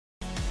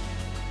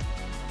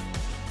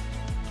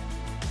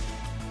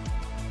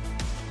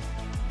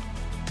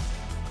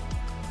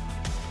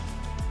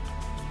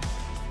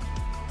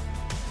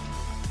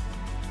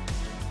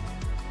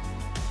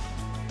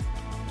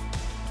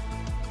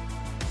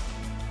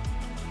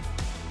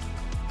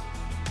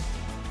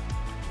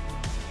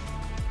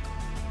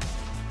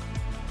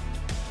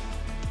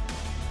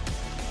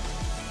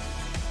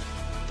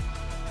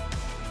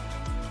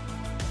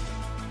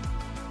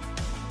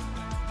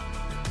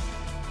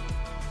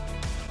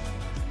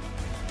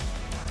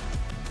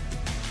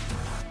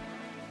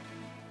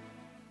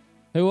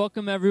Hey,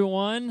 welcome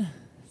everyone.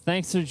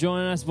 Thanks for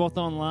joining us both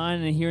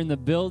online and here in the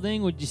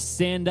building. Would you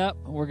stand up?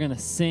 We're going to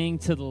sing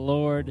to the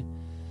Lord,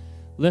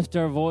 lift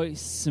our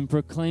voice, and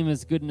proclaim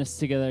His goodness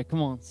together.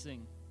 Come on,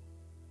 sing.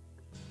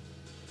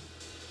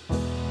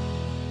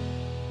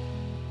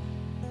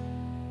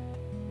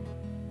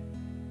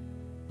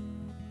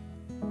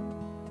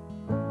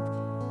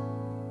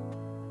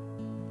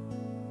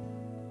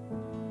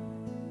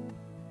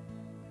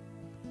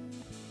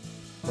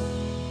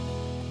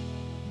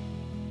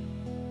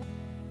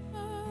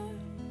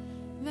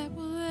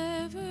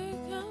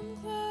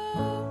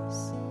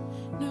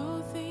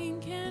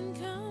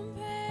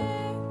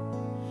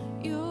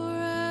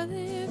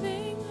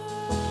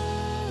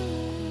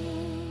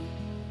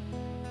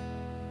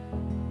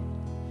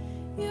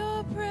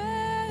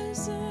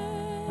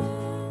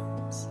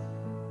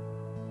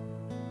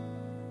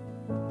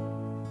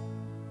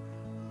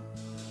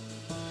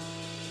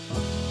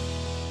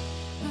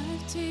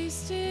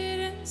 Tasted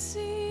and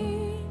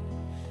seen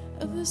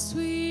of the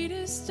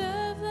sweetest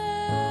of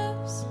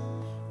loves,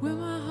 where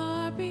my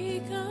heart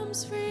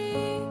becomes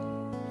free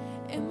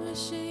and my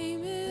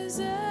shame is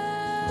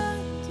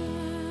undone.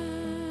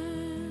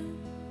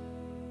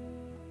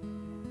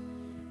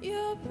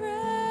 Your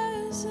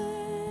presence,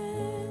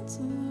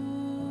 Lord.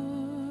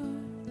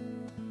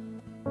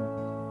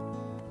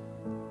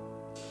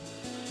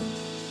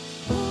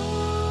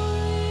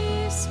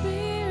 Holy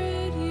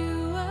Spirit,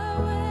 you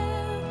are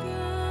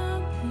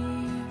welcome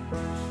here.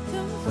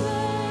 Come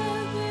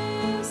flood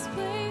this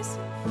place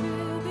and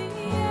fill the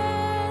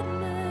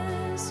atmosphere.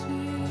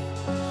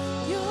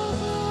 Your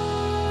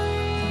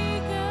glory,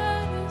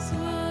 God, is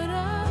what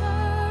our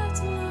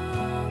hearts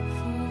long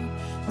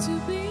for, to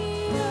be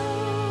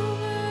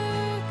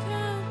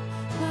overcome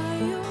by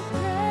your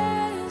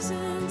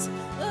presence,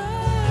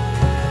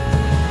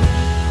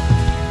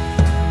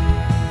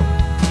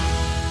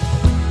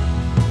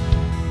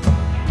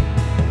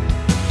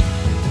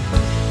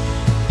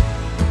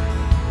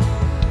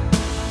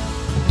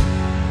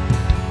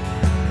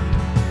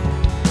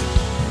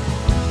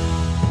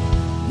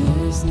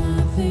 There's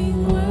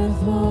nothing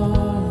worth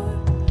more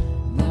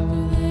that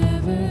will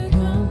ever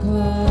come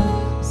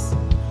close.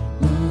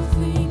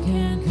 Nothing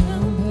can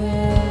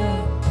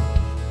compare.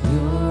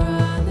 You're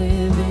our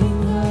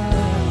living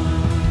hope.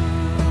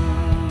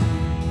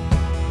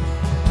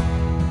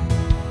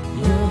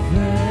 Your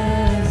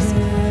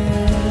presence,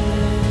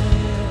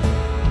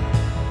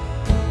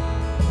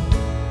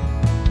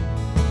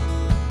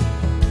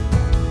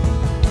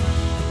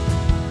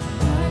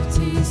 I've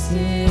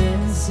tasted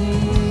and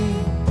seen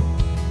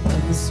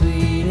of the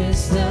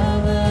sweetest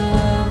of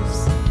loves,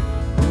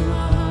 when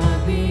my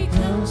heart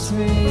becomes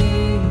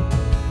free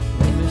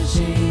and my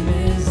shame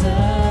is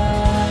undone.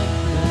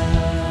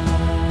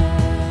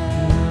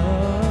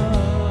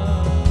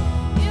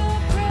 Your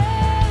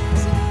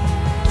presence,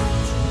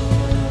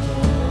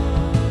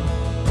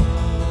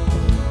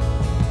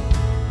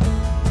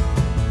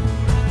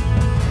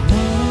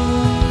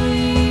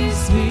 Holy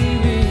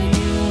Spirit,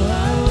 you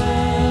are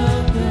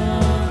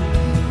welcome.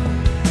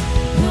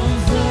 Come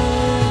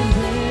flood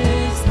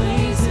this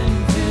place and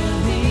fill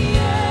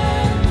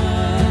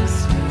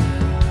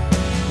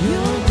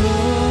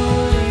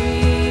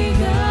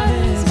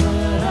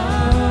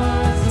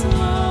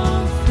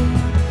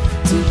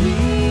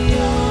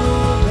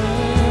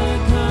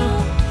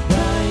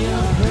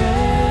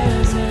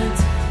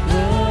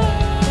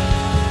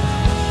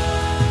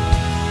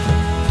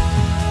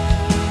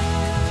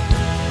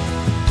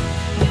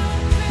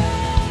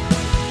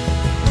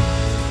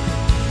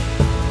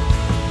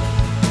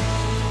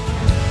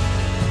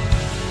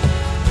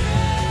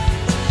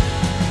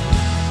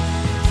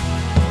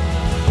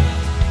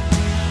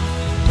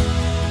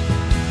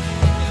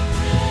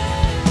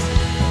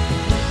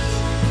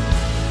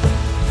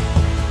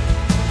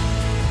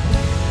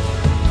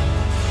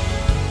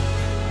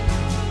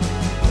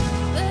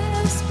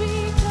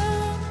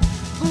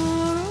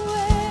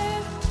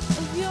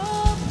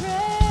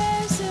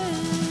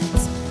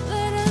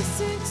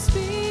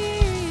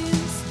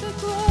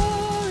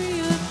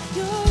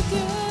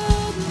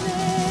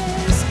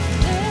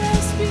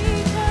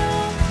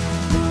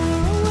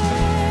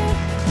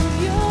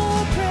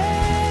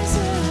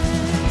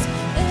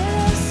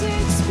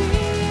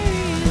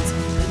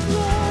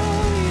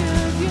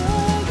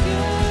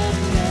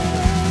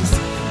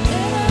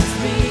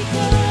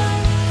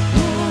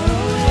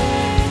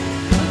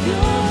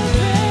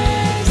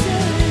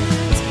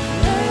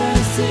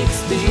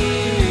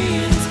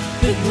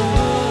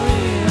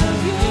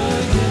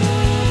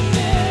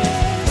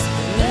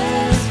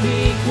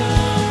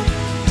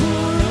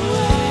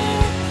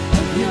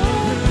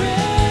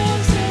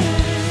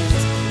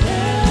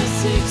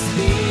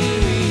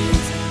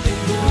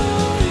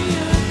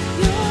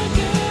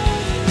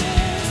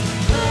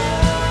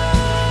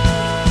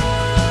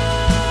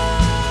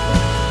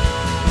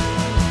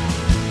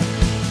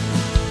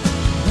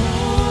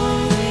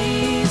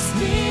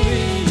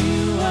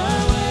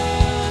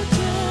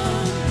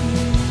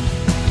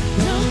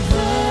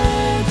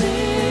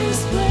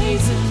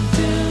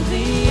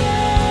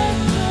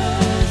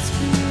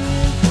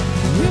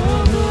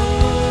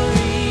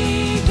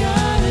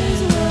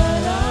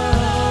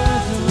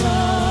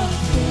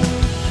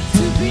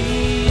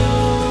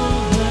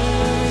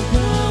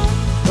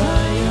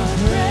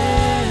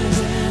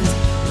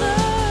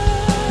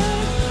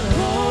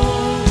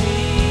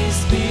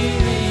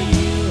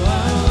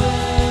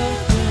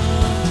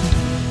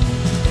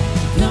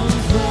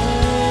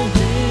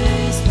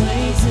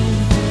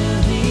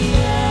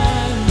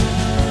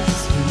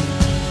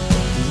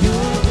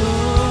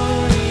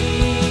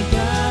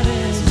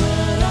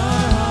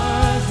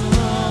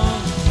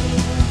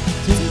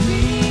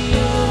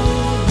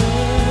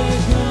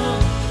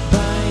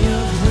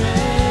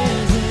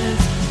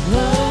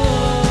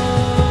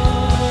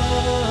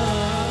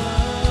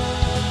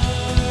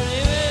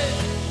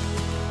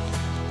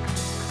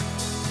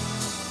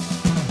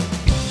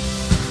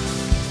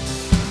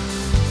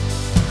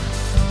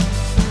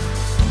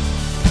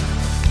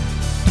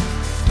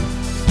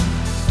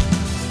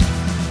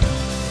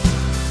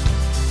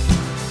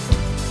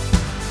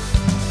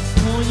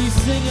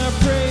sing our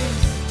praise.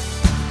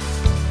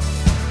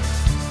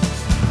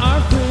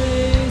 Our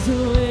praise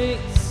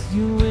awaits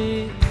you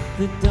wait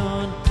the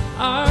dawn.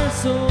 Our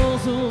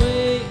souls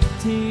await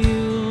to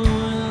you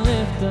and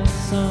lift a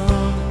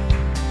song.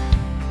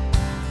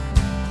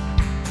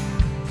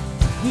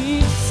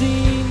 We've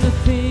seen the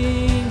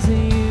things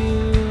that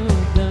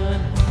you've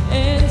done,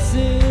 and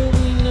still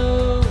we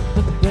know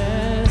the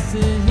best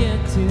is yet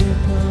to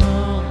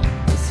come.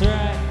 That's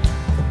right.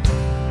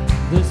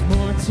 There's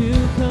more to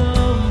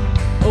come.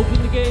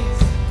 Open the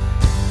gates.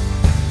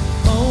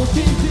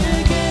 Open the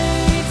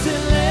gates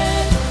and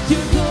let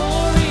your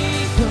glory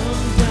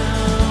come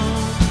down.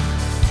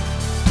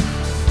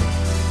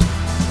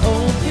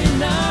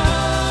 Open our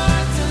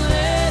hearts and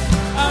let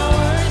our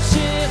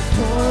worship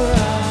pour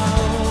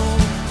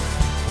out.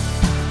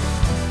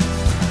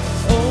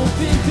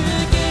 Open the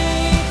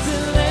gates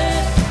and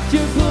let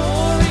your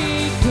glory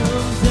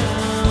come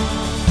down.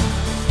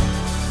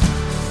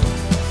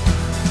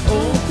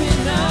 Open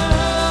our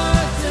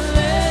hearts and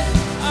let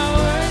our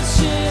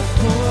worship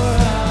pour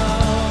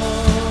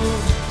out.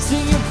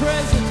 Sing your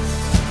presence.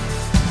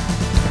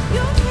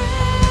 Your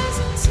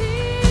presence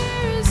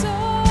here is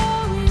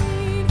all we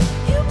need.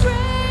 You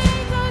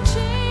break our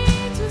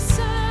chains with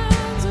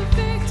sounds of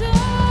victory.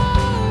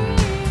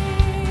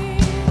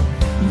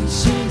 You're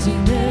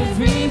changing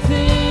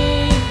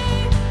everything.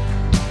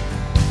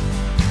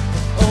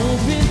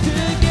 Open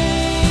the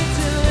gates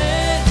and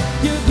let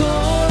your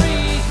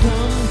glory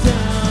come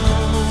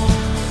down.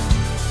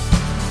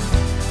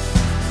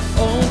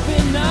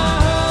 Open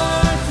our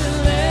hearts and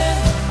let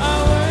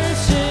our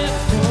worship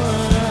pour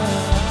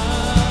out.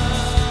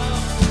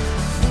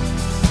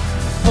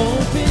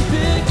 Open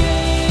the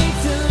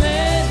gates and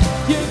let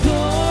your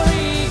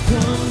glory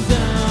come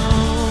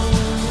down.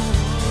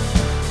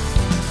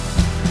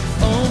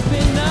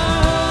 Open our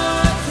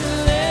hearts and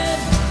let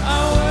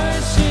our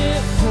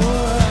worship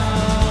pour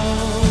out.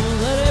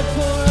 Let it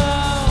pour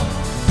out.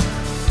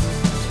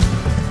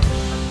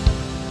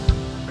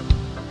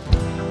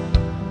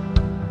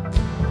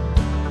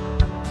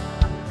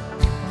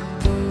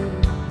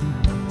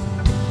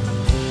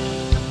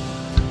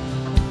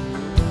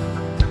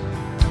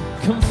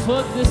 Come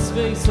flood this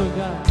space, oh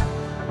God.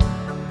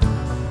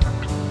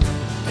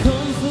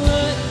 Come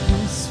flood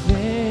this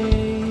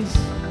space.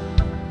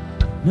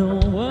 No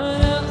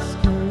one else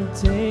can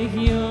take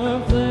your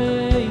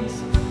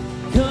place.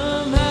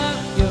 Come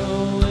have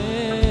your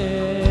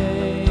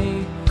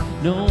way.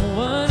 No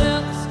one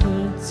else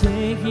can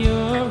take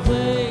your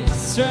place.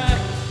 That's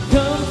right.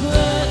 Come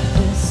flood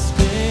this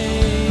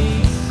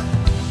space.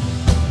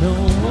 No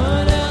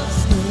one else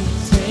can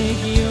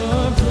take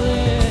your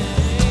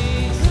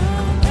place.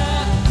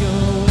 Have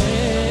your way.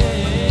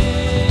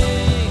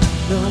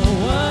 No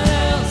one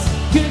else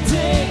can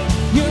take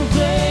your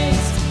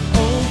place.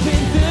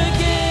 Open the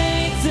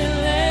gates and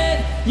let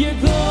your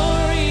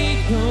glory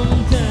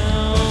come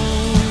down.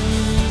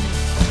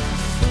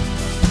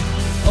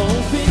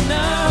 Open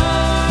our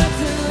hearts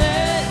and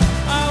let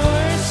our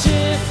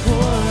worship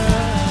pour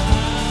out.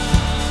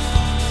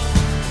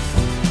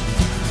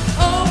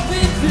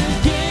 Open the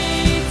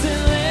gates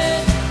and let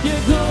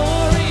your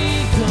glory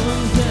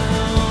come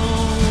down.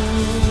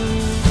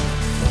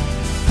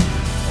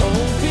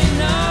 Open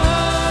our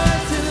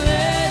hearts and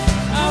let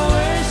our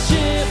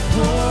worship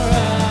pour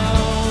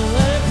out.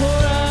 Let it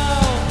pour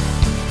out.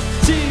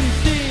 2,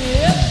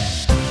 3, up.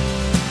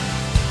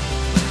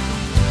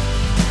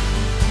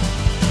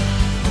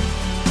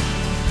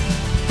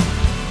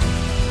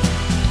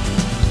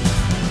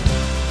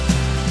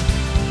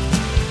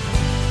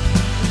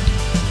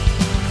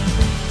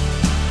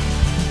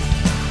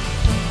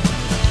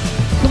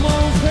 Come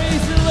on,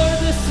 praise the Lord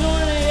this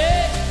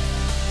morning.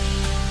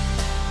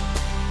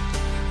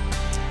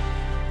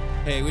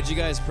 Hey, would you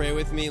guys pray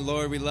with me?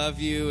 Lord, we love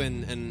you,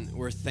 and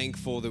we're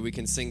thankful that we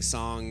can sing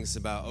songs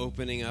about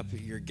opening up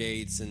your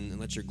gates and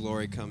let your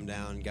glory come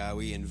down. God,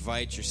 we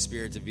invite your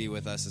spirit to be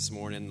with us this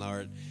morning,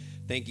 Lord.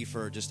 Thank you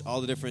for just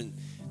all the different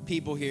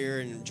people here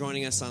and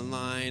joining us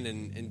online,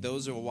 and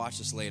those who will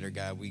watch us later,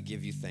 God. We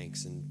give you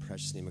thanks in the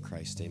precious name of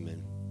Christ.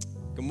 Amen.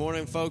 Good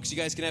morning, folks. You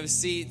guys can have a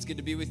seat. It's good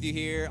to be with you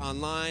here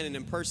online and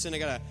in person. I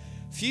got a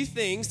few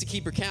things to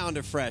keep your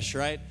calendar fresh,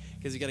 right?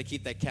 Because you got to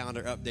keep that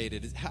calendar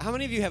updated. How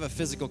many of you have a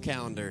physical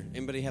calendar?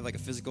 Anybody have like a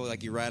physical,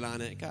 like you write on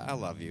it? God, I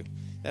love you.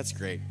 That's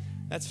great.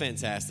 That's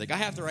fantastic. I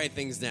have to write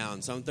things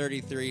down. So I'm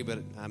 33, but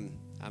I'm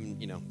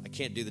I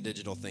can't do the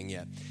digital thing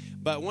yet.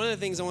 But one of the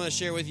things I want to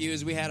share with you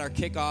is we had our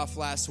kickoff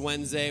last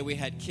Wednesday. We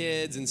had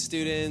kids and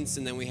students,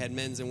 and then we had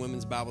men's and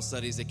women's Bible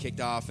studies that kicked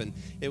off, and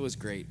it was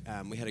great.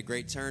 We had a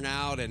great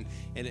turnout, and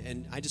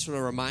I just want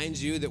to remind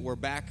you that we're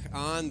back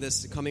on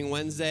this coming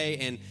Wednesday,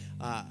 and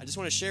I just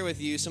want to share with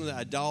you some of the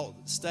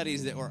adult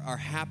studies that are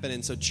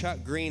happening. So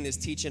Chuck Green is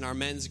teaching our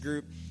men's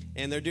group,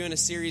 and they're doing a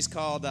series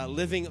called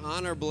Living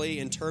Honorably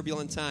in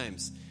Turbulent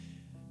Times.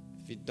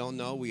 If you don't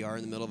know, we are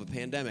in the middle of a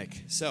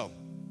pandemic. So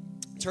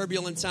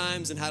turbulent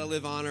times and how to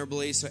live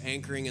honorably, so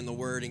anchoring in the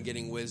Word and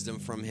getting wisdom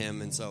from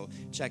Him. And so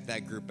check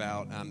that group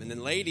out. And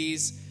then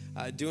ladies,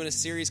 doing a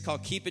series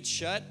called Keep It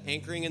Shut,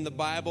 anchoring in the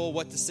Bible,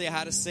 what to say,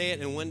 how to say it,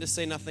 and when to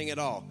say nothing at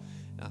all.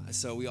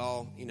 So we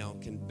all,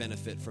 can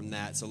benefit from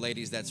that. So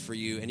ladies, that's for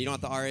you. And you don't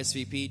have to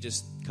RSVP,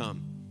 just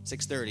come.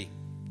 6:30.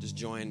 Just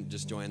join.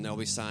 There'll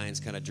be signs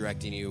kind of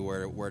directing you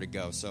where to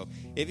go. So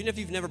even if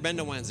you've never been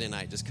to Wednesday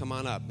night, just come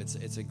on up.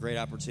 It's a great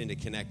opportunity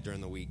to connect during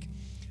the week.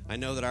 I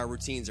know that our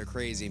routines are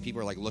crazy and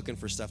people are like looking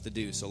for stuff to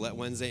do. So let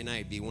Wednesday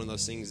night be one of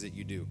those things that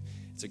you do.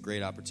 It's a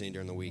great opportunity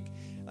during the week.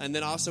 And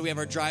then also we have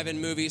our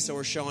drive-in movie. So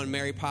we're showing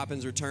Mary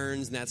Poppins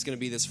Returns, and that's going to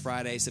be this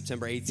Friday,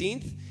 September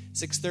 18th.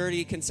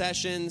 6:30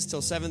 concessions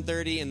till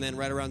 7:30, and then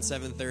right around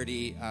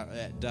 7:30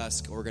 at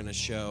dusk, we're going to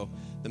show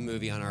the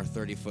movie on our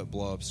 30-foot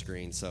blow-up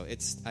screen. So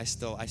I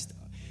still,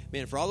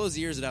 man, for all those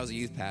years that I was a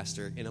youth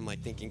pastor, and I'm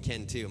like thinking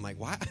Ken too, I'm like,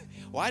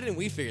 why didn't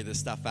we figure this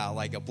stuff out?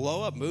 Like a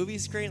blow-up movie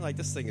screen? Like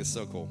this thing is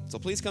so cool. So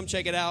please come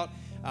check it out.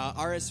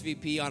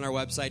 RSVP on our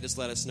website. Just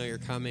let us know you're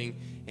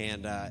coming,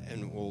 and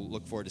we'll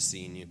look forward to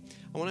seeing you.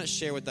 I want to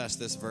share with us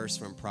this verse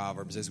from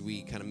Proverbs as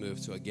we kind of move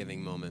to a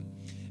giving moment.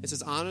 It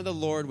says, honor the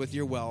Lord with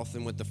your wealth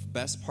and with the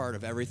best part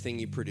of everything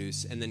you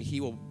produce, and then he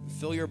will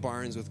fill your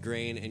barns with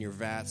grain and your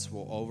vats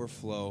will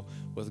overflow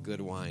with good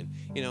wine.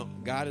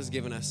 God has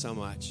given us so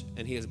much,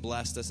 and he has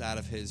blessed us out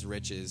of his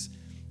riches.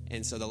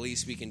 And so the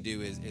least we can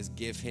do is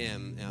give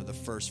him the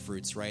first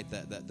fruits, right?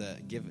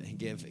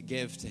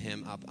 Give to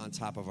him up on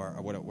top of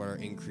what our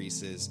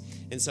increase is.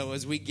 And so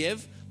as we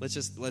give,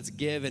 let's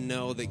give and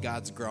know that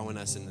God's growing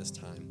us in this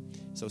time.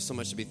 So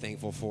much to be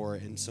thankful for,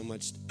 and so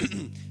much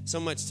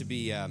to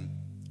be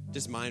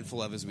just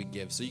mindful of as we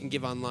give. So you can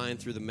give online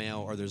through the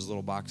mail, or there's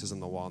little boxes on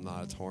the wall in the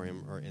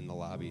auditorium or in the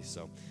lobby.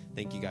 So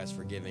thank you guys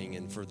for giving.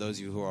 And for those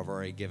of you who have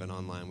already given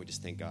online, we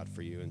just thank God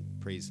for you and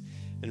praise,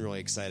 and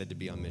really excited to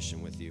be on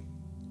mission with you.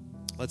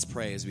 Let's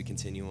pray as we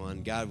continue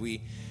on. God,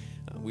 we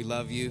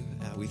love you.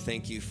 We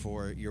thank you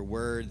for your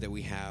word, that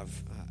we have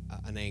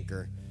an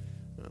anchor,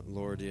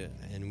 Lord.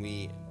 And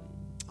we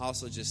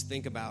also just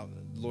think about,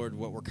 Lord,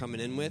 what we're coming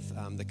in with,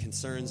 the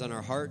concerns on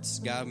our hearts.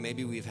 God,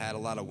 maybe we've had a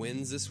lot of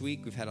wins this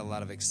week. We've had a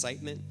lot of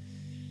excitement.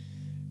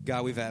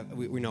 God,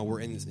 we know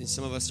we're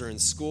some of us are in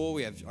school.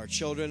 We have our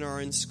children are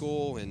in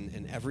school,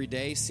 and every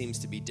day seems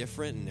to be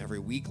different, and every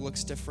week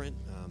looks different.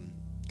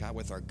 God,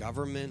 with our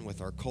government,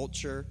 with our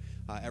culture,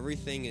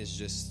 everything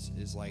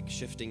is like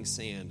shifting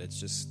sand. It's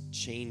just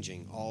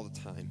changing all the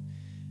time.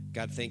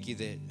 God, thank you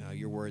that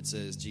your word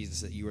says, Jesus,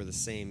 that you are the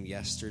same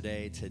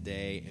yesterday,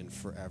 today, and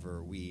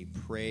forever. We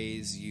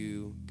praise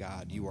you,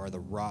 God. You are the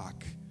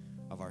rock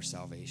of our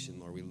salvation,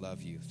 Lord. We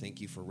love you. Thank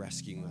you for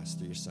rescuing us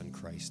through your son,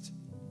 Christ.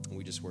 And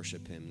we just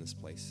worship him in this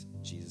place.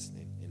 In Jesus'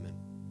 name, amen.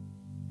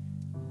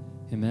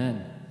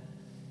 Amen.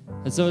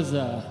 And so as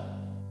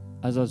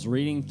I was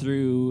reading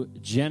through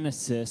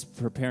Genesis,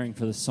 preparing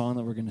for the song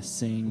that we're going to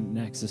sing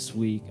next this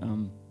week,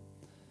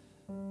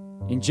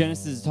 in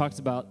Genesis, it talks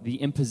about the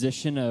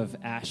imposition of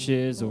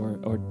ashes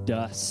or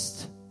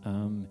dust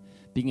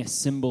being a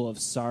symbol of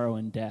sorrow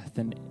and death.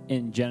 And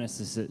in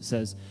Genesis, it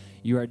says,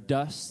 you are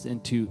dust,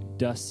 and to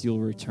dust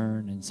you'll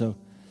return. And so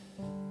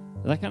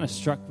that kind of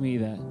struck me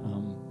that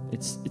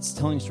it's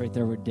telling us right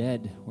there we're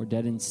dead. We're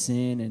dead in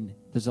sin. And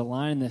there's a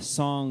line in this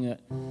song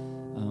that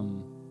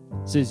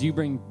says, you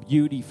bring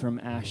beauty from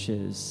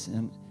ashes.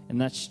 And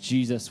that's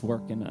Jesus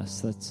working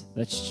us.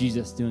 That's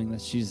Jesus doing.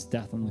 That's Jesus'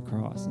 death on the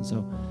cross. And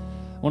so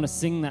I want to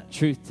sing that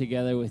truth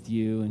together with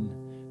you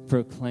and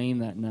proclaim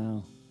that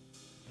now.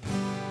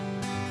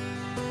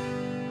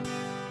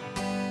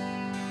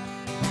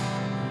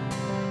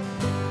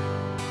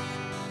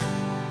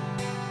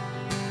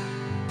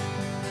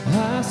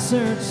 I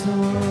searched the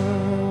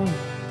world,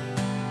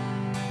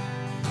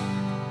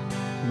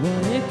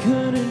 but it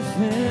couldn't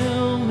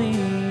fill me.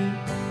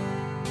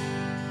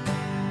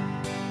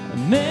 A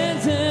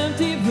man's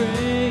empty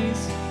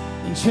praise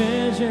and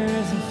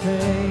treasures of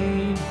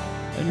fame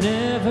are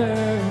never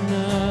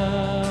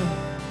enough.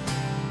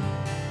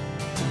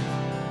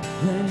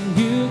 Then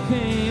you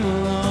came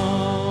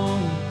along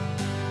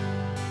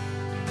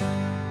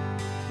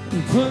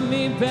and put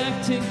me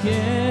back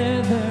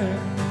together.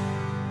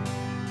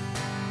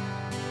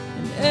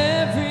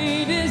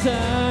 Every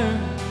desire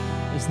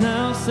is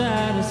now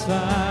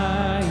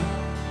satisfied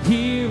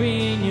here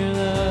in your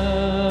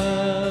love.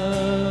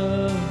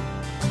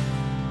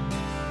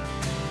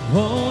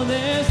 Oh,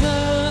 there's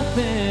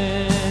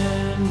nothing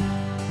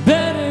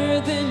better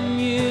than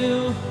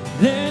you.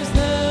 There's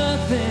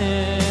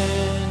nothing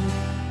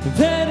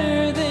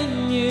better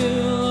than you,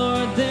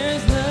 Lord.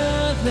 There's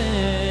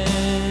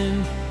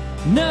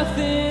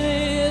nothing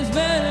is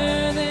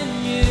better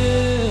than you.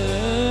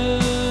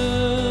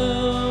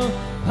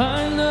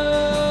 I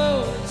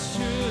know it's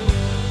true.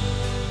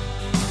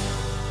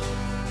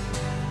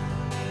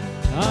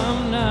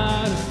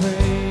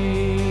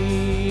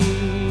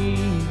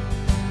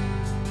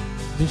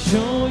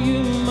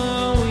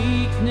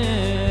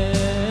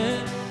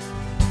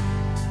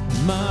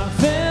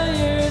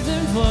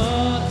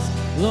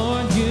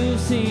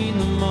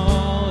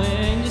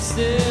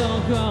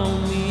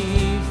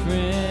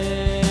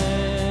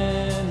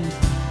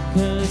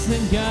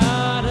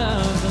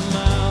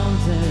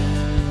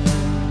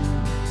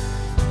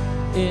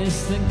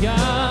 is the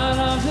God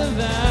of the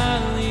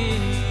valley.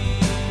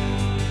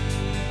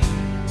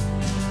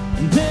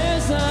 And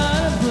there's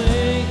not a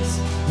place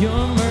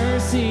your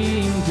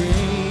mercy and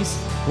grace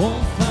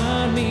won't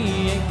find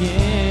me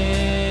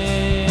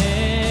again.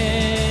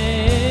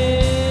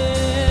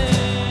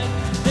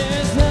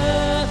 There's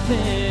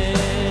nothing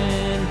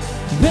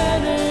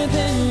better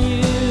than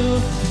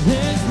you.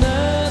 There's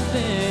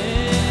nothing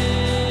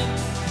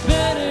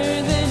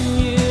better than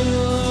you,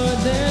 Lord.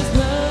 There's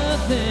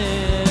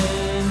nothing,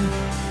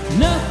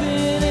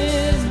 nothing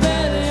is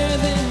better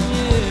than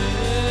you.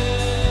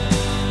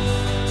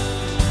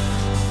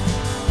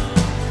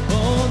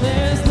 Oh,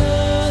 there's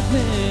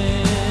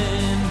nothing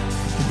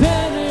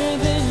better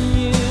than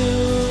you.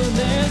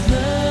 There's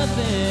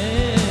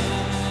nothing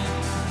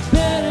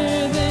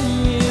better than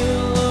you,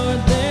 Lord.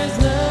 There's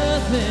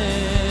nothing,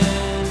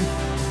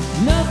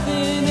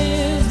 nothing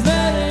is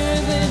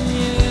better than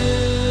you.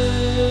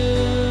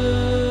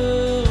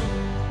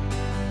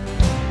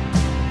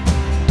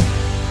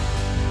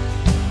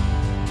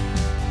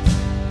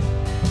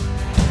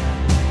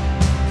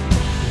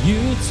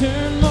 You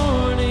turn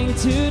mourning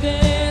to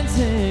dancing.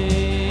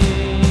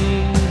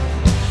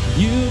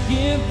 You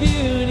give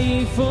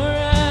beauty for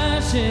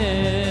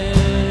ashes.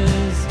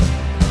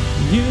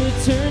 You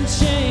turn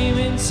shame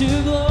into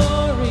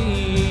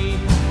glory.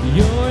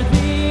 You're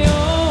the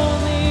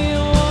only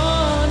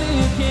one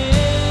who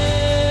can.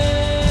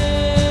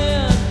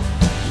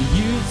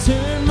 You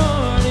turn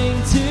mourning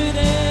to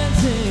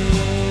dancing.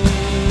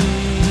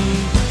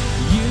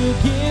 You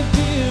give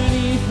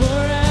beauty for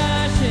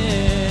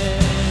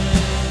ashes.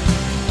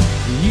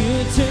 You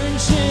turn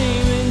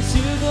shame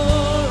into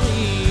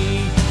glory.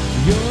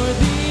 You're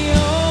the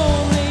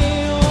only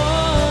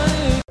one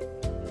who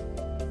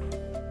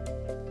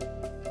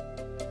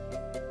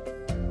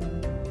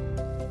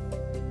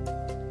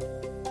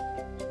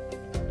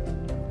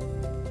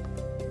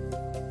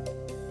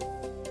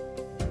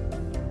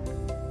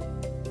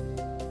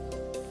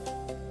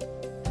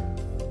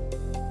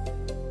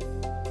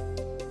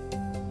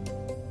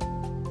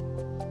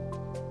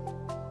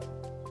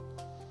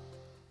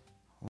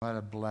What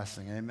a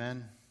blessing,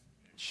 amen.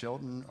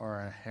 Children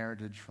are a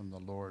heritage from the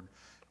Lord.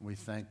 We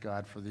thank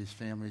God for these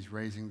families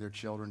raising their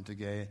children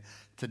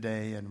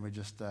today, and we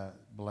just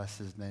bless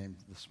His name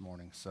this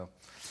morning. So,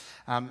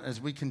 as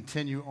we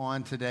continue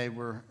on today,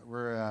 we're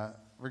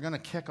going to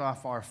kick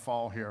off our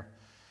fall here.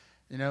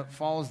 You know,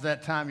 fall is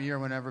that time of year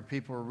whenever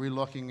people are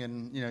relooking,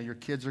 and your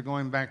kids are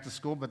going back to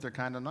school, but they're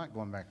kind of not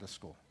going back to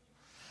school,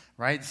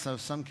 right? So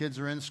some kids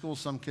are in school,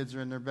 some kids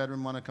are in their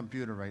bedroom on a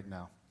computer right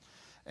now.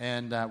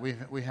 And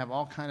we have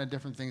all kind of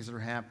different things that are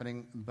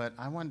happening, but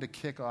I wanted to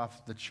kick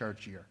off the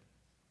church year.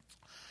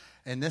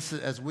 And this is,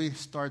 as we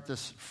start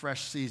this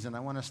fresh season, I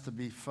want us to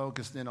be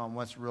focused in on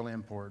what's really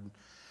important.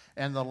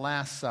 And the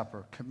Last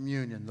Supper,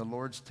 communion, the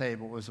Lord's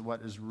table is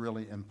what is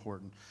really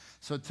important.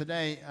 So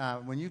today,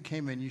 when you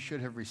came in, you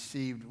should have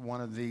received one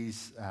of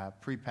these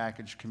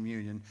prepackaged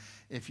communion.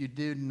 If you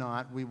did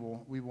not, we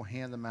will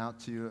hand them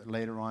out to you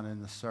later on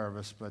in the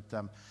service. But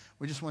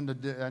we just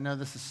wanted to do, I know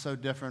this is so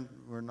different.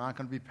 We're not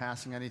going to be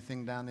passing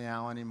anything down the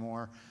aisle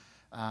anymore.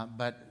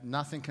 But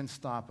nothing can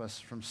stop us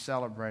from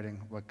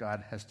celebrating what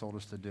God has told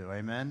us to do.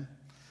 Amen?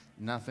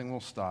 Nothing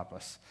will stop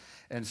us.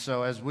 And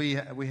so as we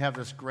have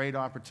this great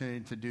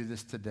opportunity to do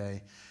this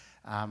today,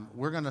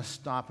 we're going to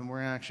stop and we're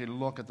going to actually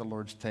look at the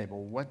Lord's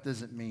table. What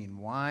does it mean?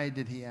 Why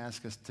did He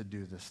ask us to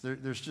do this?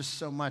 There's just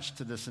so much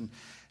to this. And,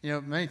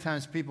 many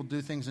times people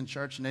do things in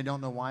church and they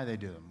don't know why they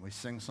do them. We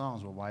sing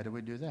songs. Well, why do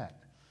we do that?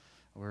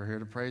 We're here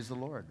to praise the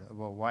Lord.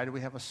 Well, why do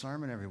we have a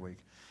sermon every week?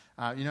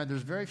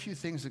 There's very few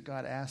things that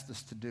God asked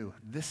us to do.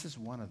 This is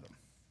one of them.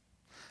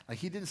 Like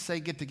He didn't say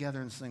get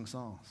together and sing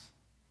songs.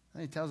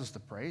 And He tells us to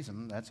praise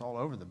Him. That's all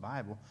over the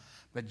Bible.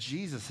 But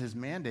Jesus, His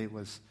mandate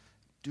was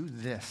do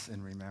this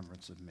in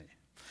remembrance of me.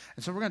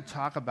 And so we're going to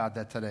talk about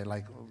that today.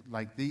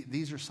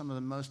 These are some of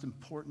the most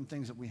important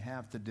things that we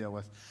have to deal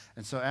with.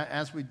 And so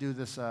as we do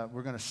this,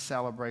 we're going to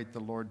celebrate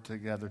the Lord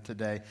together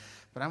today.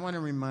 But I want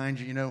to remind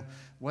you,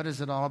 what is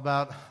it all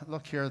about?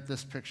 Look here at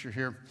this picture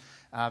here.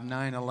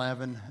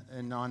 9/11,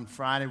 and on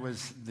Friday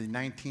was the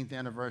 19th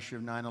anniversary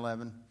of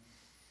 9/11.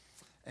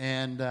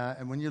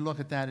 And when you look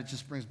at that, it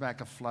just brings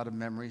back a flood of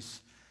memories.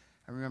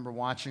 I remember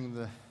watching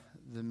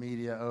the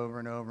media over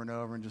and over and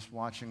over and just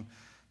watching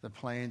the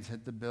planes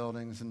hit the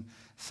buildings. And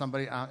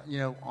somebody, on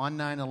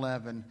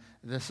 9/11,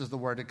 this is the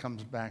word that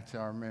comes back to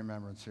our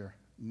remembrance here.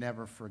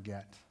 Never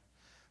forget.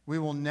 We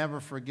will never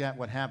forget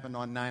what happened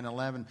on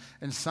 9/11.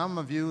 And some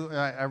of you,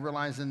 I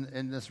realize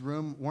in this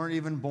room, weren't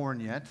even born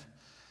yet.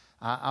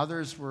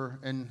 Others were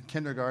in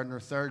kindergarten or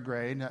third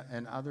grade,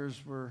 and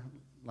others were,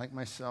 like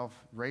myself,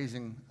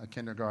 raising a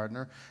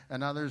kindergartner,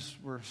 and others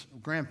were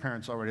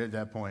grandparents already at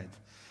that point.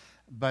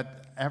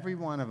 But every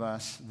one of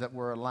us that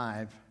were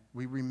alive,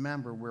 we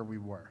remember where we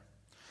were.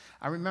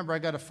 I remember I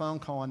got a phone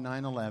call on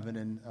 9/11,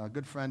 and a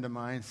good friend of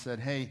mine said,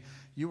 "Hey,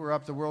 you were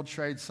up the World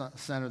Trade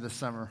Center this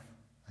summer."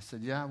 I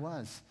said, "Yeah, I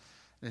was."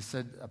 They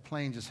said, "A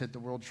plane just hit the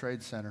World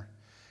Trade Center."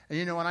 And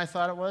you know what I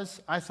thought it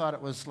was? I thought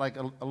it was like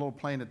a little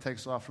plane that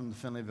takes off from the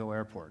Finleyville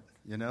airport.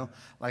 you know,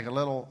 like a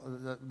little,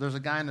 there's a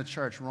guy in the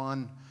church,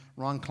 Ron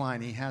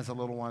Klein, he has a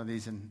little one of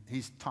these, and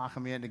he's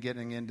talking me into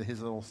getting into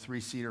his little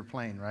 3-seater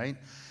plane, right?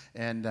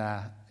 And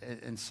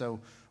so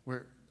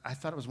I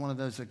thought it was one of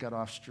those that got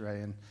off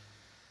stray, and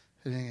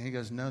he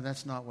goes, no,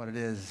 that's not what it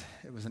is.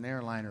 It was an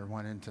airliner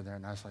went into there,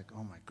 and I was like,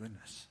 oh my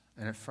goodness.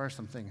 And at first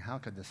I'm thinking, how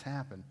could this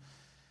happen?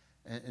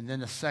 And then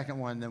the second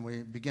one, then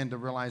we begin to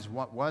realize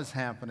what was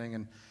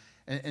happening,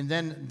 and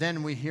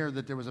then we hear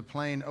that there was a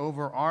plane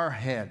over our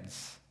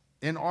heads,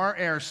 in our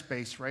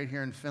airspace right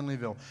here in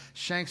Finleyville.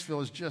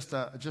 Shanksville is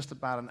just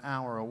about an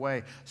hour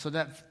away. So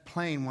that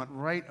plane went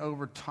right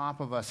over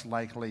top of us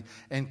likely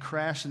and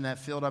crashed in that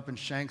field up in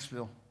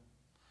Shanksville.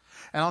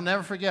 And I'll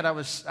never forget, I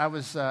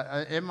was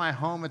in my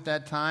home at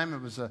that time.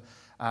 It was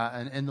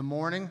in the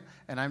morning,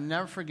 and I'll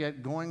never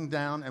forget going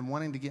down and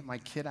wanting to get my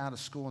kid out of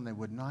school, and they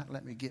would not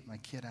let me get my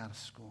kid out of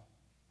school.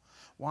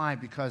 Why?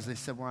 Because they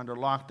said we're under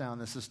lockdown.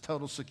 This is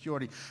total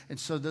security. And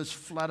so those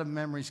flood of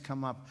memories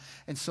come up.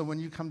 And so when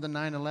you come to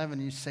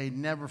 9/11, you say,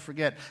 never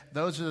forget.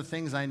 Those are the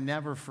things I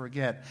never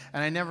forget.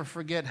 And I never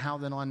forget how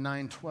then on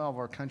 9/12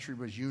 our country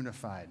was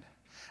unified.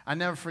 I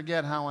never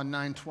forget how on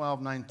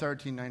 9/12,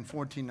 9/13,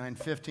 9/14,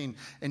 9/15,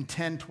 and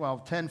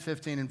 10/12,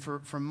 10/15, and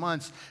for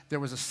months there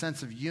was a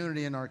sense of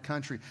unity in our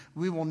country.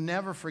 We will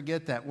never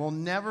forget that. We'll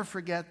never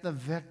forget the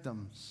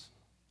victims.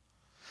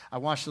 I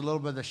watched a little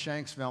bit of the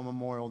Shanksville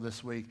Memorial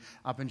this week.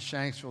 Up in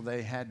Shanksville,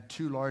 they had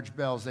 2 large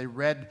bells. They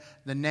read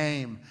the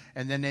name,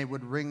 and then they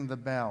would ring the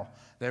bell.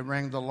 They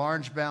rang the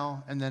large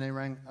bell, and then they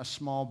rang a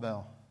small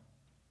bell.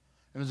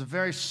 It was a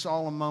very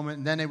solemn moment,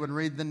 and then they would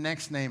read the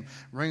next name,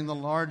 ring the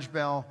large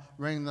bell,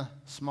 ring the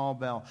small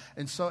bell.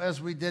 And so as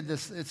we did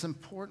this, it's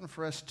important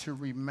for us to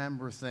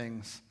remember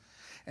things.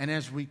 And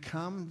as we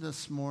come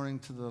this morning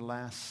to the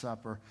Last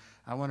Supper,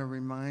 I want to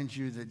remind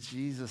you that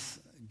Jesus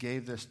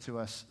gave this to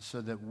us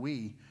so that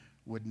we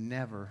would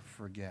never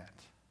forget.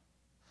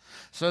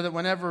 So that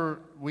whenever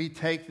we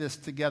take this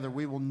together,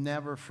 we will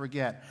never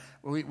forget.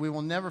 We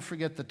will never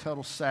forget the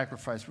total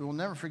sacrifice. We will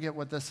never forget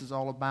what this is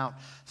all about.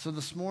 So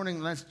this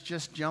morning, let's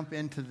just jump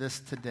into this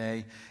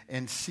today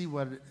and see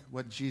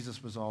what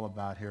Jesus was all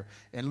about here.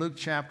 In Luke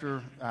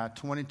chapter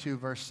 22,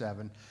 verse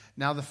 7,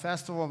 now the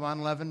festival of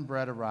unleavened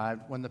bread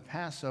arrived when the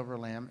Passover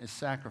lamb is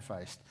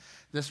sacrificed.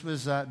 This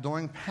was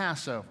during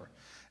Passover.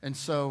 And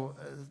so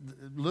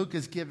Luke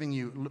is giving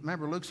you,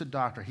 remember, Luke's a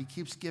doctor. He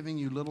keeps giving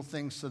you little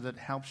things so that it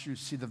helps you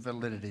see the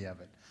validity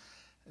of it.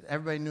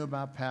 Everybody knew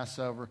about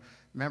Passover.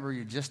 Remember,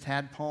 you just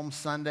had Palm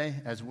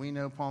Sunday. As we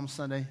know Palm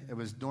Sunday, it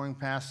was during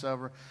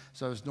Passover.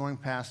 So it was during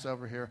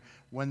Passover here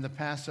when the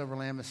Passover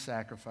lamb is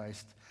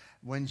sacrificed.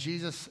 When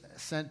Jesus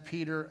sent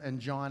Peter and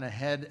John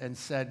ahead and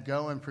said,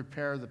 go and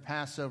prepare the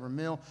Passover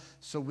meal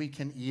so we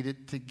can eat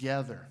it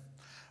together.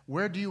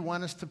 Where do you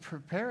want us to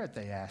prepare it,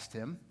 they asked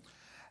him.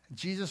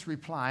 Jesus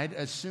replied,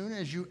 as soon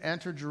as you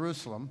enter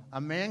Jerusalem,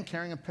 a man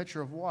carrying a pitcher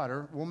of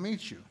water will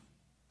meet you.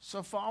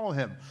 So follow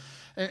him.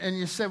 And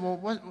you say, well,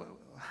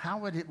 why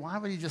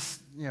would he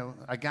just,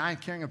 a guy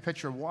carrying a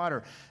pitcher of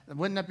water,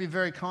 wouldn't that be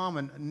very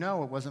common?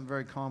 No, it wasn't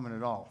very common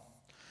at all.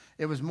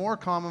 It was more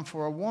common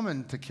for a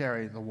woman to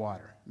carry the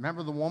water.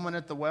 Remember the woman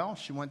at the well?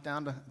 She went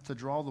down to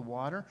draw the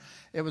water.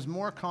 It was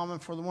more common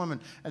for the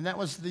woman. And that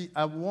was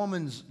a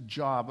woman's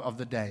job of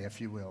the day, if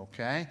you will,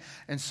 okay?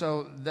 And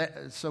so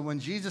when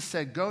Jesus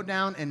said, go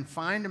down and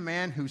find a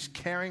man who's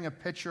carrying a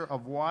pitcher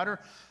of water,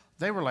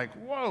 they were like,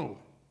 whoa.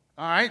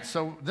 All right,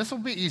 so this will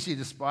be easy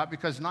to spot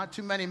because not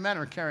too many men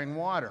are carrying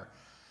water.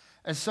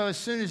 And so as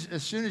soon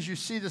as you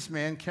see this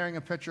man carrying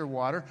a pitcher of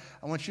water,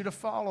 I want you to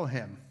follow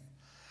him.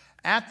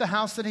 At the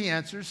house that he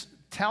enters,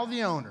 tell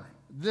the owner,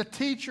 the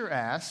teacher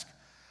asked,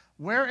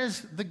 where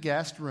is the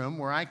guest room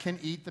where I can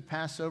eat the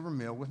Passover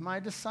meal with my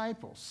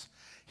disciples?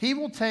 He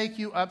will take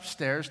you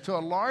upstairs to a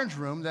large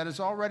room that is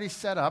already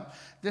set up.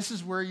 This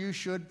is where you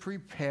should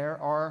prepare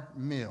our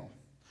meal.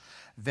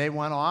 They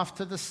went off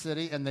to the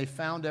city, and they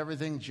found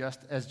everything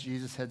just as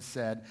Jesus had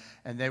said,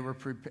 and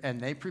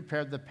they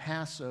prepared the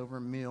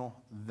Passover meal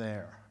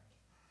there.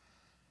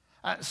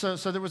 So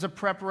there was a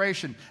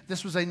preparation.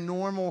 This was a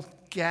normal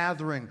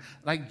gathering.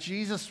 Like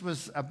Jesus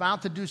was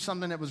about to do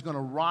something that was going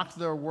to rock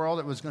their world.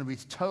 It was going to be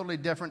totally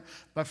different.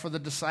 But for the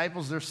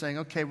disciples, they're saying,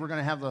 okay, we're going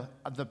to have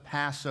the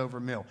Passover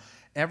meal.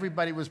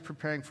 Everybody was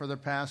preparing for their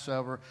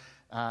Passover.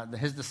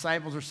 His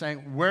disciples are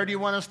saying, where do you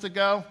want us to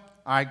go?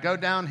 All right, go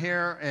down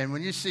here. And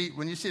when you see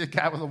the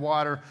guy with the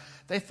water,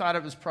 they thought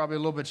it was probably a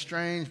little bit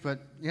strange,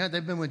 but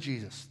they've been with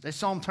Jesus. They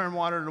saw him turn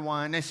water to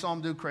wine. They saw him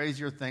do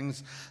crazier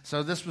things.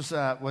 So this was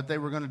what they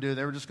were going to do.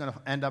 They were just going to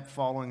end up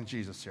following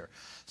Jesus here.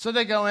 So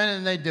they go in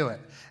and they do it.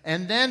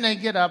 And then they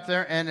get up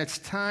there, and it's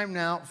time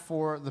now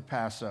for the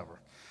Passover,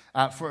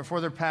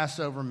 for their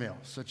Passover meal.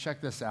 So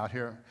check this out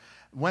here.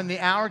 When the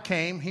hour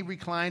came, he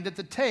reclined at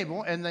the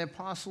table, and the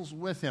apostles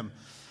with him.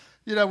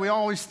 We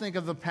always think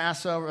of the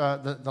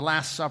Passover, the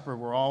Last Supper.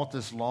 We're all at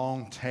this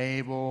long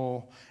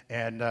table,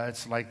 and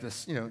it's like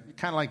this, kind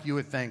of like you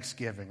at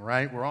Thanksgiving,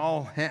 right? We're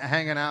all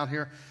hanging out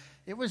here.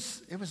 It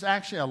was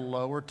actually a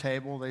lower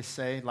table, they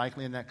say.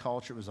 Likely in that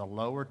culture, it was a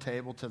lower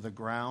table to the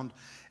ground.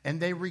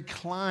 And they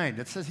reclined.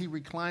 It says he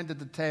reclined at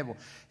the table.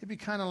 He'd be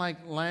kind of like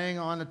laying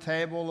on the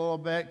table a little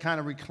bit, kind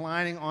of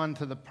reclining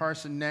onto the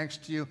person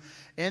next to you.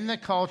 In the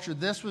culture,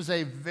 this was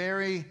a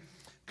very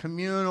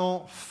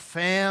communal,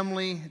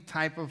 family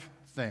type of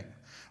thing.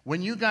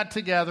 When you got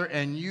together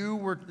and you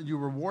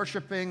were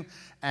worshiping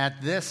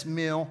at this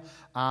meal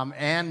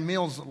and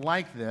meals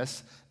like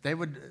this, they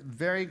would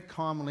very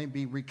commonly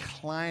be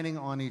reclining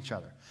on each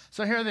other.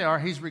 So here they are.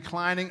 He's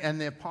reclining,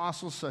 and the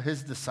apostles, so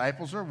his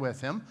disciples are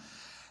with him.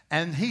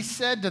 And he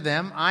said to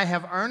them, I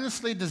have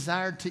earnestly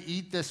desired to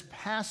eat this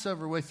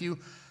Passover with you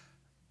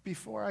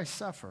before I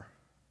suffer.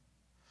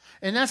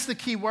 And that's the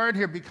key word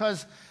here,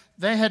 because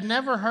they had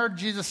never heard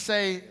Jesus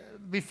say,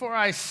 before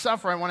I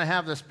suffer, I want to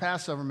have this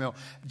Passover meal.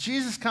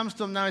 Jesus comes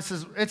to them now. He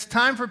says, it's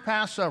time for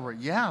Passover.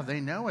 Yeah,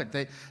 they know it.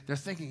 They're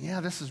thinking, yeah,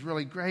 this is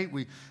really great.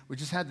 We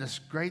just had this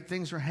great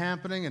things are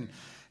happening,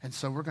 and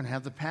so we're going to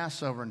have the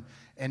Passover.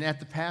 And at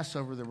the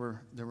Passover,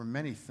 there were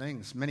many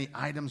things, many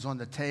items on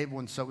the table.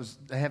 And so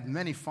they have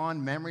many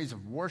fond memories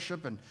of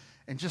worship, and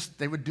just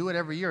they would do it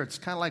every year. It's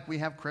kind of like we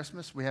have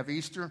Christmas, we have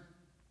Easter.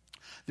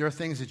 There are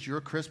things at your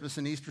Christmas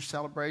and Easter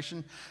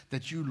celebration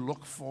that you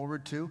look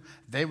forward to.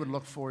 They would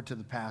look forward to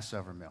the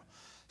Passover meal.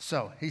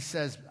 So he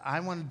says, I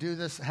want to do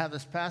this, have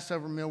this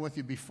Passover meal with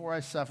you before I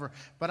suffer.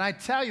 But I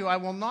tell you, I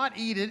will not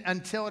eat it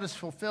until it is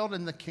fulfilled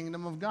in the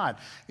kingdom of God.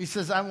 He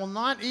says, I will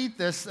not eat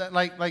this,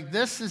 like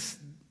this is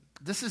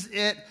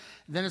it.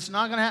 Then it's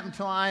not going to happen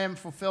until I am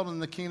fulfilled in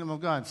the kingdom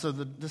of God. So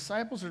the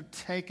disciples are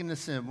taking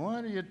this in.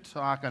 What are you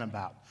talking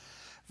about?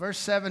 Verse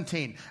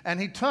 17,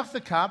 and he took the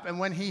cup, and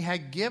when he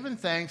had given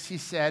thanks, he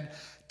said,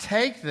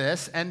 take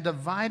this and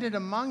divide it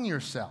among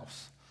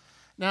yourselves.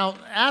 Now,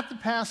 at the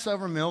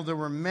Passover meal, there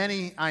were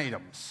many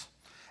items.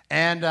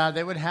 And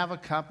they would have a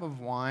cup of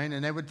wine,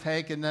 and they would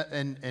take, and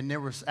there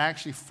was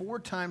actually 4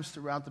 times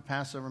throughout the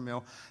Passover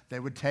meal, they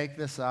would take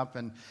this up,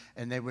 and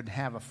they would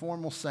have a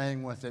formal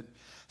saying with it.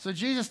 So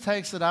Jesus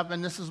takes it up,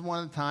 and this is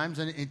one of the times,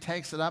 and he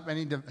takes it up, and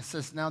he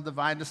says, now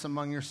divide this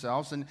among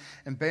yourselves, and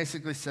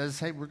basically says,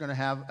 hey, we're going to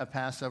have a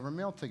Passover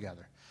meal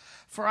together.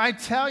 For I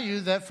tell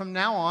you that from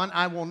now on,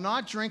 I will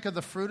not drink of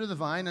the fruit of the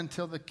vine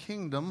until the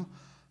kingdom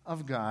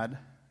of God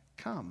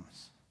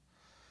comes.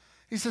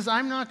 He says,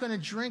 I'm not going to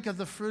drink of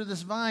the fruit of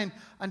this vine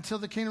until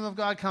the kingdom of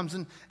God comes.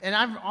 And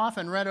I've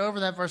often read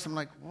over that verse. I'm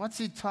like, what's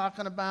he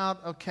talking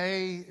about?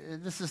 Okay,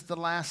 this is the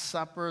Last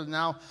Supper.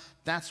 Now,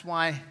 that's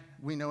why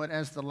we know it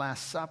as the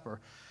Last Supper,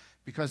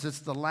 because it's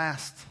the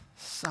Last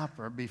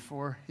Supper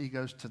before he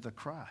goes to the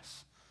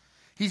cross.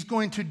 He's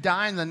going to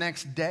die in the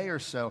next day or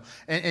so.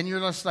 And you're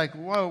just like,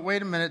 whoa,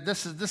 wait a minute,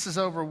 this is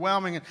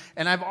overwhelming.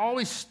 And I've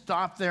always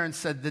stopped there and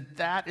said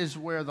that is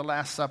where the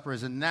Last Supper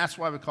is, and that's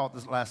why we call it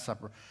the Last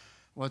Supper.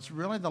 Well, it's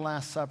really the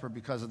Last Supper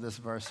because of this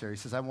verse here. He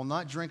says, I will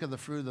not drink of the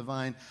fruit of the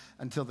vine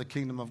until the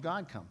kingdom of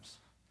God comes.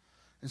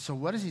 And so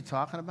what is he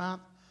talking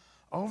about?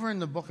 Over in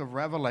the book of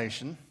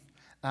Revelation,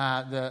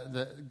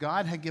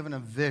 God had given a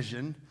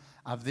vision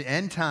of the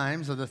end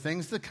times, of the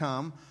things to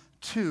come,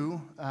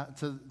 to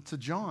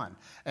John.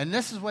 And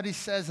this is what he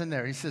says in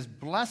there. He says,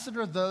 blessed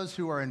are those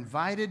who are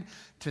invited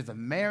to the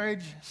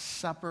marriage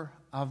supper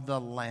of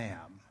the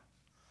Lamb.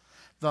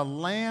 The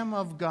Lamb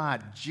of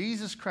God,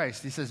 Jesus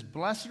Christ. He says,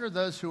 blessed are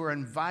those who are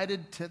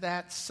invited to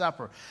that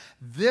supper.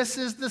 This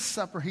is the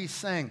supper he's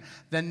saying.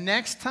 The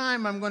next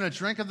time I'm going to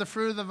drink of the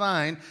fruit of the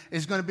vine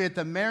is going to be at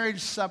the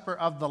marriage supper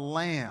of the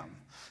Lamb.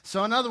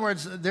 So in other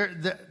words,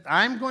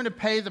 I'm going to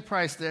pay the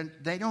price.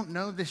 They don't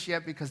know this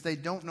yet because they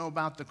don't know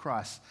about the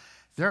cross.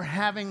 They're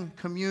having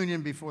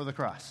communion before the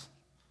cross.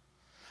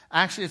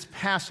 Actually, it's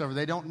Passover.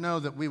 They don't know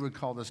that we would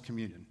call this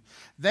communion.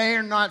 They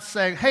are not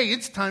saying, hey,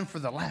 it's time for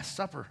the Last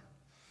Supper.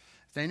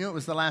 If they knew it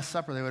was the Last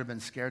Supper, they would have been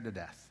scared to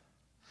death.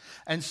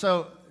 And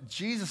so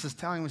Jesus is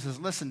telling them, he says,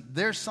 listen,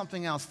 there's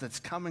something else that's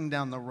coming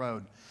down the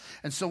road.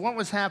 And so what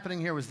was happening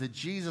here was that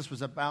Jesus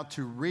was about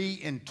to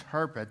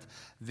reinterpret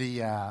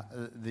the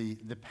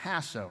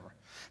Passover.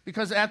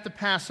 Because at the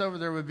Passover,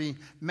 there would be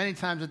many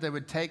times that they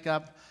would take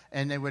up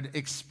and they would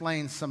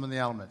explain some of the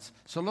elements.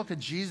 So look at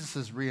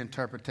Jesus'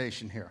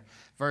 reinterpretation here.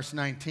 Verse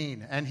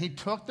 19, and he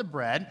took the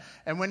bread,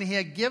 and when he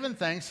had given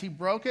thanks, he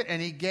broke it,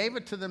 and he gave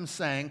it to them,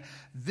 saying,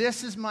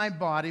 this is my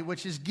body,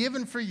 which is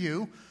given for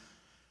you.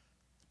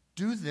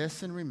 Do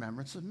this in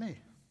remembrance of me.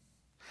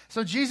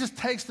 So Jesus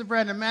takes the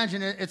bread, and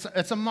imagine it's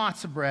a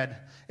matzah bread.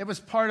 It was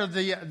part of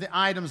the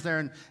items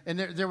there, and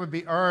there would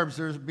be herbs.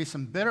 There would be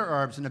some bitter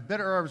herbs, and the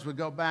bitter herbs would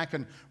go back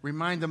and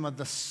remind them of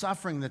the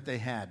suffering that they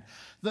had.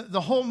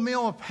 The whole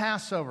meal of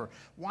Passover.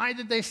 Why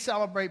did they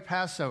celebrate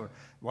Passover?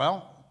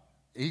 Well,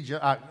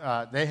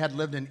 they had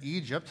lived in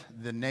Egypt.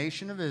 The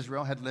nation of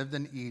Israel had lived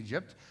in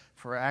Egypt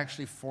for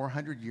actually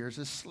 400 years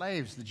as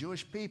slaves, the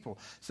Jewish people.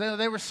 So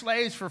they were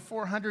slaves for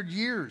 400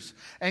 years.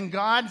 And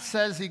God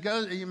says, he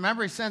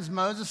sends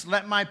Moses,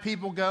 let my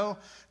people go.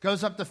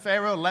 Goes up to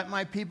Pharaoh, let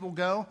my people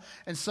go.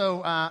 And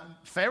so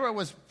Pharaoh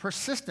was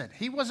persistent.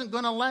 He wasn't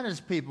going to let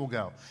his people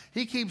go.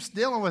 He keeps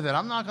dealing with it.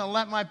 I'm not going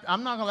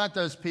to let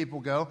those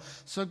people go.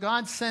 So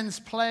God sends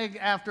plague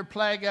after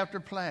plague after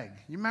plague.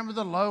 You remember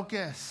the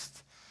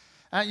locust.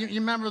 You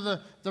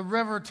remember the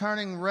river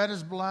turning red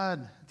as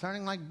blood,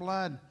 turning like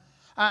blood.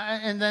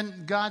 And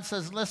then God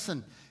says,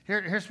 listen,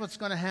 here's what's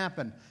going to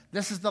happen.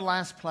 This is the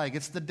last plague.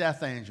 It's the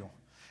death angel.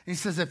 He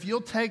says, if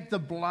you'll take the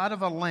blood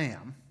of a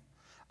lamb,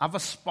 of a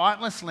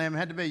spotless lamb, it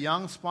had to be a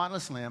young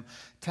spotless lamb,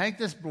 take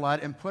this blood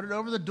and put it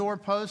over the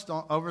doorpost,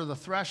 over the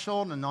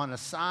threshold and on the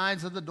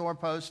sides of the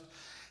doorpost.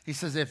 He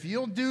says, if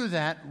you'll do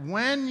that,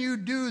 when you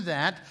do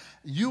that,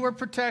 you are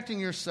protecting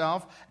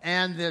yourself,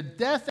 and the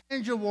death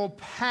angel will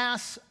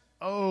pass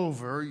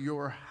over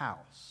your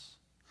house.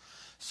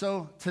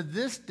 So to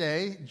this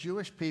day,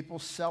 Jewish people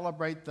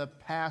celebrate the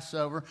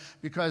Passover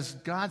because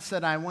God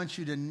said, I want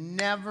you to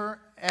never,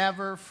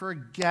 ever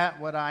forget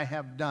what I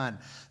have done.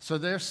 So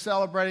they're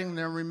celebrating,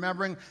 they're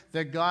remembering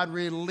that God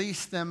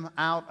released them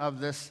out of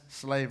this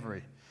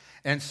slavery.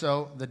 And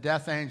so the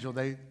death angel,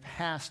 they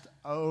passed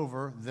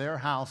over their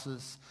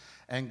houses,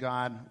 and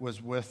God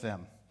was with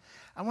them.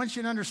 I want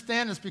you to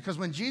understand this because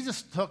when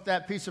Jesus took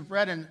that piece of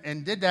bread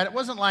and did that, it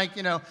wasn't like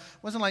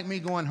me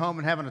going home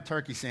and having a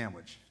turkey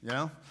sandwich,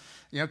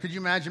 could you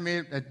imagine me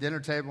at dinner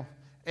table?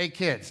 Hey,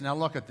 kids, now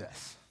look at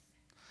this.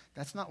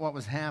 That's not what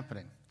was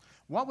happening.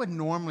 What would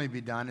normally be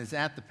done is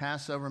at the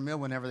Passover meal,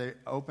 whenever they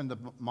opened the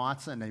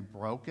matzah and they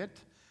broke it,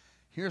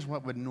 here's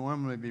what would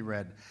normally be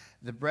read.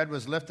 The bread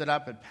was lifted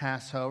up at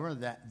Passover.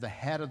 That the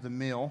head of the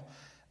meal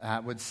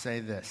would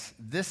say this.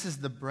 This is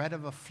the bread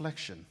of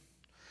affliction,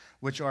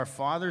 which our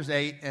fathers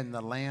ate in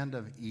the land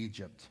of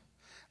Egypt.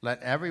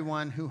 Let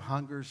everyone who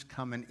hungers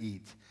come and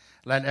eat.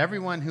 Let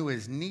everyone who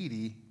is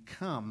needy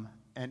come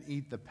and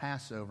eat the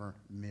Passover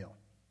meal.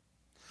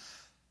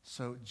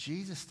 So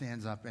Jesus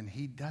stands up and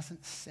he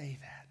doesn't say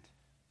that.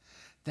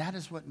 That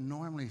is what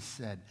normally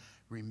said.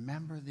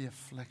 Remember the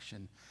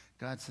affliction.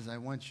 God says, I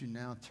want you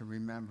now to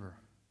remember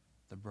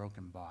the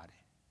broken body.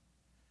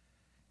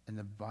 And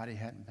the body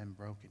hadn't been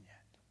broken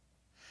yet.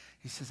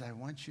 He says, I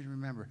want you to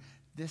remember,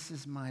 this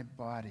is my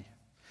body.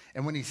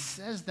 And when he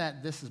says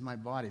that, this is my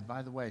body,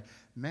 by the way,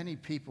 many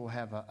people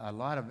have a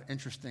lot of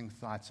interesting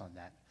thoughts on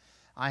that.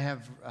 I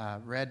have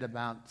read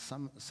about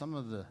some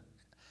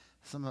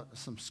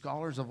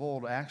scholars of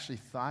old actually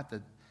thought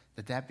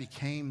that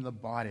became the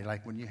body.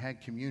 Like when you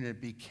had communion, it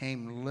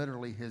became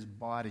literally his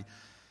body.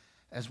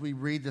 As we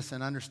read this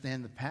and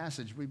understand the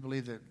passage, we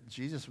believe that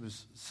Jesus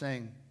was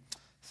saying,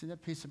 see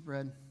that piece of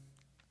bread?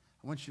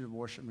 I want you to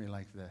worship me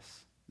like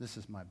this. This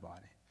is my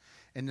body.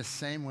 In the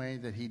same way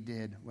that he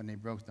did when they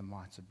broke the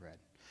matzah bread.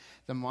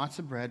 The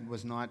matzah bread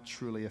was not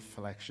truly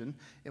affliction.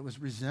 It was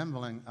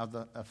resembling of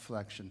the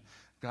affliction.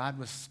 God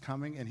was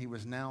coming and he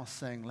was now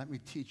saying, let me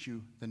teach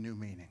you the new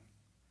meaning.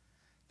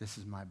 This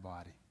is my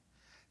body.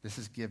 This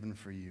is given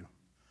for you.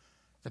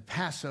 The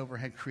Passover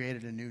had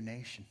created a new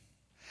nation.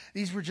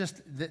 They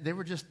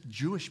were just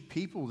Jewish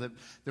people that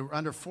were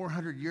under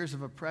 400 years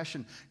of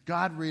oppression.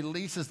 God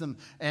releases them,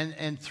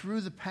 and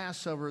through the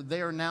Passover,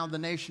 they are now the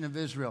nation of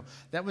Israel.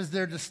 That was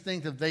their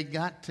distinctive. They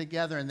got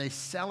together and they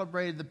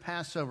celebrated the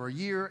Passover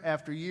year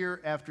after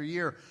year after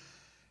year.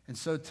 And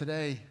so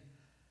today,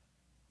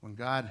 when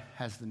God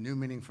has the new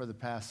meaning for the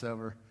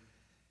Passover,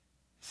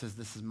 he says,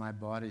 this is my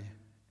body,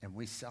 and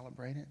we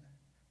celebrate it.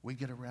 We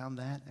get around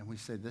that, and we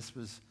say, this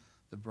was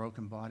the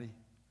broken body.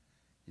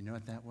 You know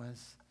what that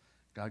was?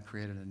 God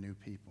created a new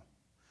people.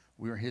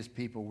 We are his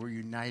people. We're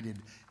united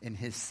in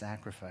his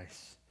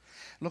sacrifice.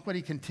 Look what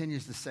he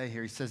continues to say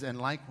here. He says, and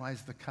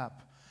likewise the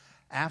cup,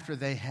 after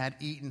they had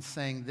eaten,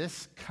 saying,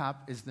 this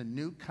cup is the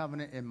new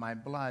covenant in my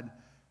blood,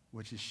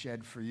 which is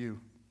shed for you.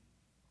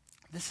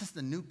 This is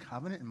the new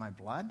covenant in my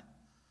blood?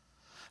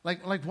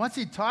 Like what's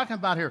he talking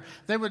about here?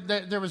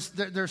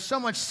 There's so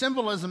much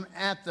symbolism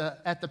at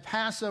the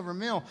Passover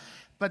meal,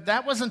 but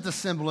that wasn't the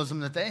symbolism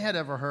that they had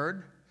ever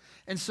heard.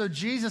 And so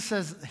Jesus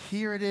says,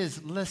 here it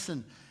is.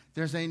 Listen,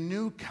 there's a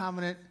new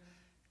covenant,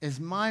 is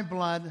my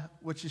blood,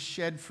 which is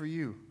shed for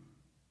you.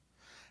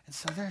 And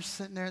so they're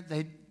sitting there,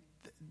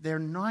 they're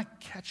not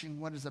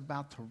catching what is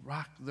about to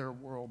rock their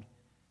world.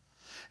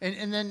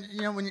 And then,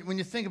 when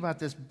you think about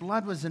this,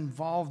 blood was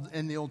involved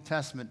in the Old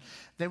Testament.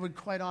 They would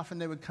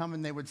come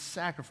and they would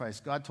sacrifice.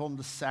 God told them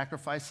to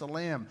sacrifice a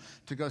lamb,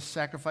 to go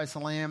sacrifice a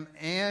lamb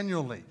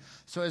annually.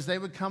 So as they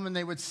would come and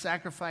they would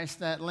sacrifice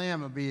that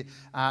lamb,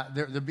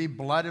 there'd be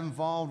blood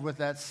involved with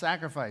that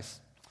sacrifice.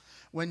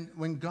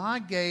 When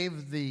God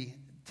gave the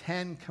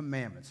 10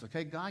 Commandments,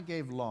 okay, God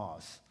gave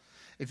laws.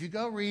 If you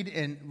go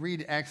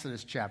read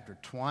Exodus chapter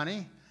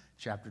 20,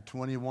 chapter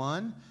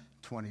 21,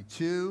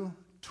 22,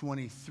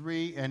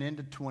 23 and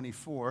into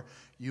 24,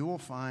 you will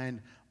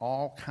find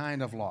all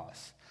kind of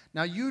laws.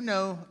 Now, you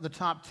know the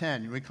top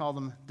 10. We call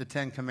them the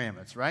 10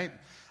 Commandments, right?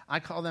 I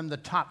call them the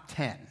top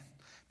 10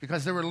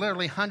 because there were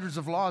literally hundreds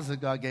of laws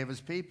that God gave his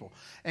people.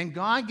 And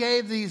God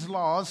gave these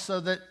laws so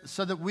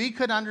that we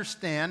could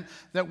understand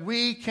that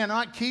we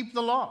cannot keep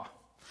the law.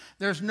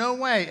 There's no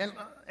way. And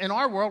in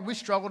our world, we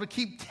struggle to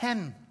keep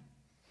 10.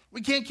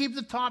 We can't keep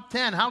the top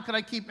 10. How could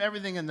I keep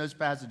everything in those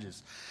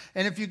passages?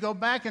 And if you go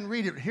back and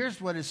read it,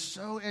 here's what is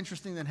so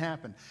interesting that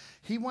happened.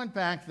 He went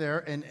back there,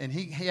 and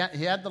he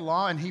had the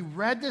law, and he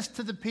read this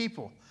to the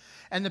people.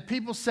 And the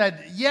people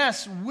said,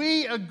 yes,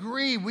 we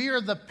agree. We are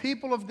the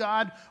people of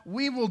God.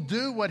 We will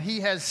do what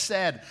he has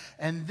said.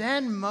 And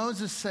then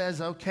Moses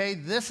says, okay,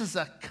 this is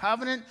a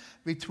covenant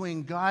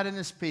between God and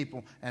his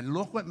people. And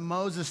look what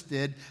Moses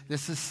did.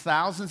 This is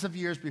thousands of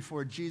years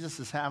before Jesus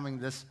is having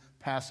this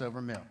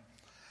Passover meal.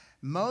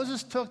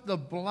 Moses took the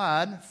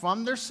blood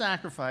from their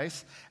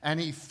sacrifice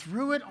and he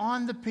threw it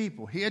on the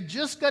people. He had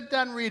just got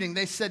done reading.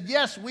 They said,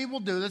 yes, we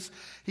will do this.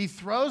 He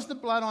throws the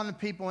blood on the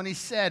people and he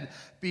said,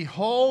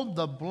 behold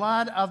the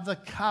blood of the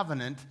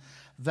covenant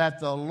that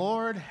the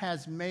Lord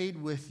has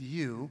made with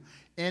you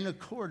in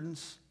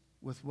accordance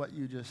with what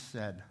you just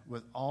said,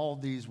 with all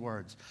these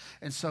words.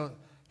 And so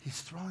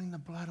he's throwing the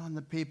blood on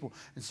the people.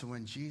 And so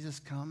when Jesus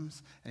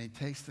comes and he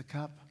takes the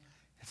cup,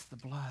 it's the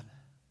blood,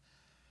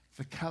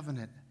 the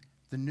covenant.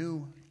 The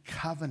new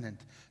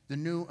covenant, the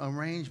new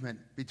arrangement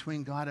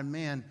between God and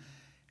man,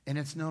 and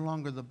it's no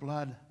longer the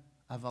blood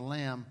of a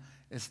lamb,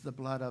 it's the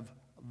blood of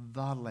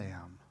the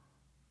Lamb.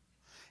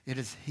 It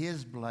is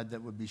his blood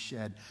that would be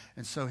shed.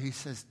 And so he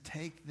says,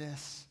 take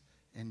this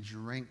and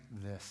drink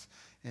this.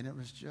 And it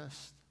was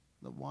just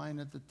the wine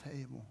at the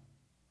table.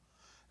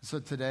 So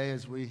today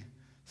as we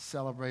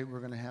celebrate, we're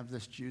going to have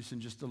this juice in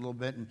just a little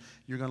bit, and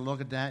you're going to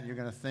look at that, and you're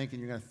going to think,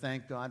 and you're going to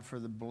thank God for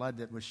the blood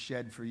that was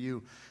shed for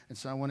you. And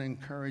so I want to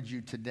encourage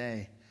you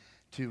today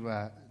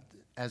to,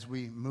 as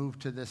we move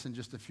to this in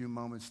just a few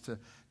moments,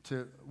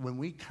 to when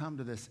we come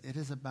to this, it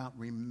is about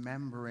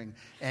remembering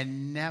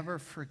and never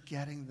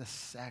forgetting the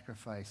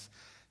sacrifice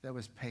that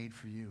was paid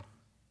for you.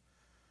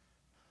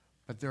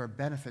 But there are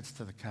benefits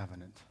to the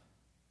covenant.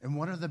 And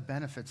what are the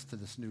benefits to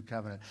this new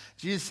covenant?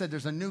 Jesus said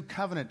there's a new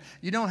covenant.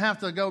 You don't have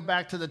to go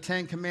back to the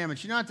 10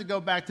 Commandments. You don't have to go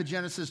back to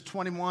Genesis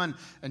 21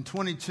 and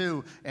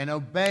 22 and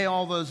obey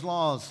all those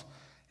laws.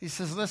 He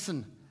says,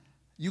 listen,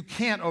 you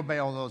can't obey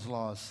all those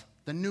laws.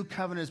 The new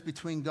covenant is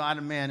between God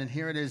and man, and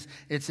here it is.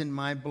 It's in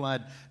my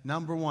blood.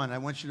 Number one, I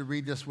want you to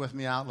read this with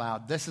me out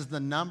loud. This is the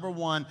number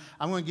one.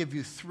 I'm going to give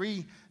you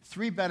three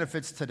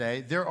benefits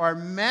today. There are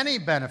many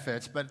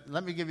benefits, but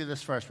let me give you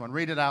this first one.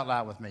 Read it out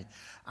loud with me.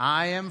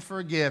 I am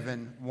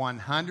forgiven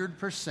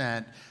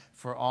 100%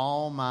 for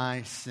all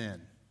my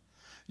sin.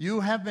 You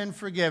have been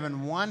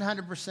forgiven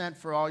 100%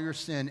 for all your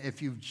sin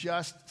if you've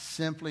just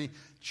simply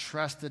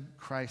trusted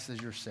Christ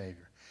as your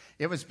Savior.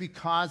 It was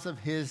because of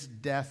his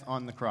death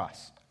on the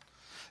cross.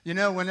 You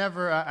know,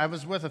 whenever I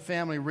was with a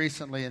family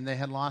recently and they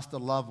had lost a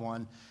loved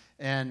one,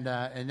 and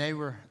they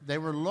were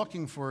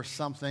looking for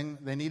something,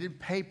 they needed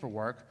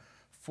paperwork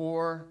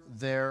for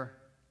their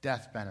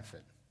death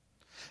benefit.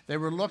 They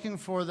were looking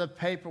for the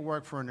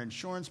paperwork for an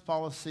insurance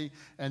policy,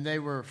 and they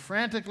were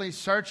frantically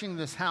searching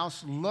this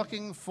house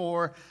looking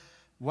for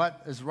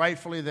what is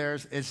rightfully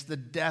theirs. It's the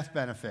death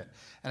benefit.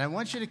 And I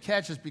want you to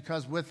catch this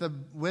because with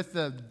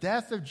the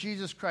death of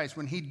Jesus Christ,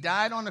 when he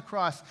died on the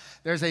cross,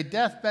 there's a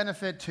death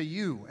benefit to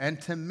you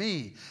and to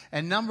me.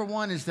 And number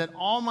one is that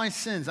all my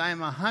sins, I am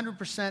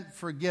 100%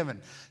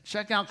 forgiven.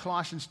 Check out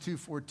Colossians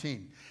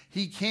 2:14.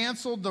 He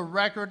canceled the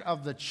record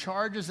of the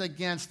charges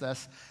against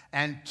us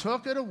and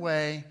took it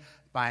away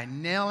by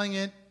nailing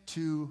it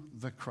to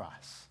the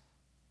cross.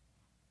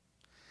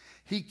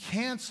 He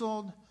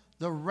canceled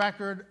the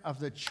record of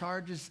the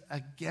charges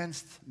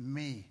against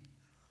me.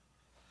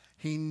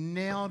 He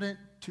nailed it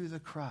to the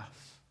cross.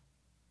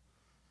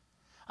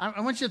 I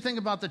want you to think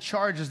about the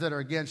charges that are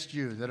against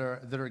you, that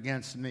are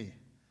against me.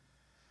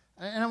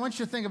 And I want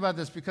you to think about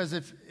this because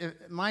if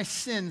my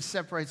sin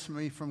separates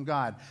me from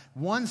God,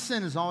 one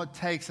sin is all it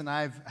takes, and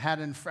I've had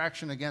an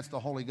infraction against the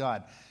holy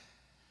God.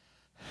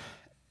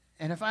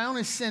 And if I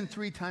only sin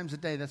 3 times a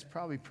day, that's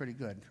probably pretty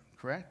good,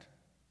 correct?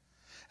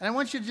 And I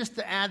want you just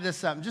to add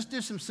this up and just do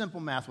some simple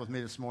math with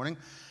me this morning.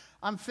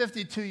 I'm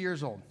 52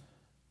 years old.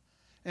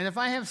 And if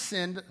I have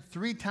sinned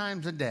 3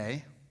 times a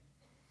day,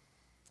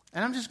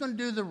 and I'm just going to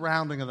do the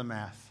rounding of the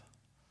math,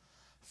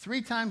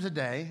 3 times a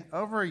day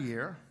over a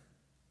year,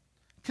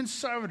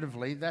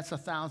 conservatively, that's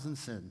 1,000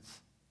 sins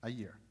a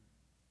year.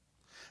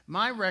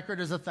 My record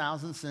is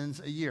 1,000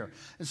 sins a year.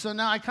 And so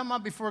now I come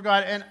up before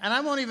God, and I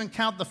won't even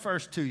count the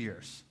first 2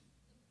 years,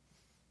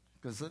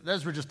 because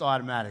those were just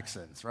automatic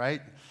sins,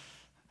 right?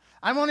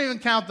 I won't even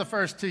count the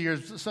first 2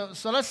 years.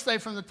 So let's say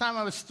from the time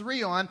I was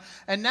 3 on,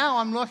 and now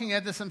I'm looking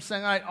at this, I'm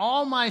saying, all right,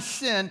 all my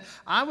sin,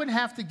 I would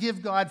have to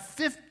give God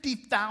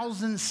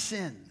 50,000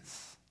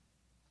 sins.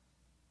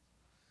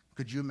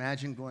 Could you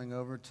imagine going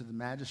over to the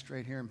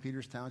magistrate here in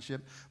Peters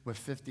Township with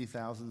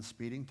 50,000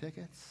 speeding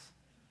tickets?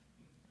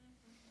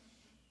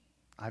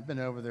 I've been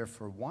over there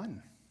for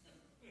 1.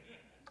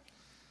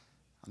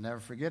 I'll never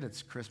forget,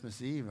 it's Christmas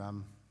Eve.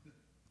 I'm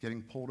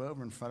getting pulled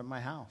over in front of my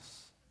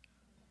house.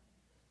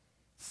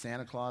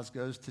 Santa Claus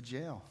goes to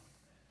jail.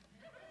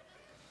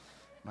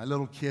 My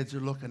little kids are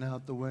looking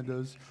out the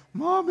windows.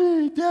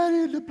 Mommy,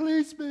 Daddy, the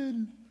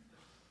policeman.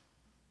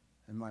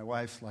 And my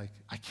wife's like,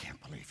 I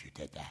can't believe you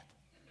did that.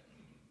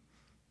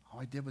 All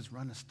I did was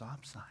run a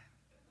stop sign.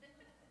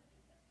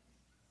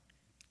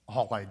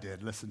 All I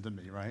did, listen to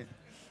me, right?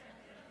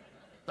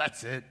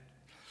 That's it.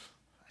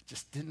 I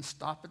just didn't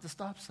stop at the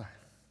stop sign.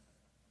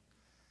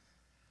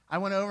 I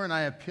went over and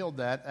I appealed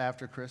that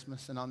after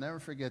Christmas, and I'll never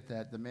forget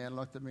that. The man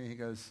looked at me,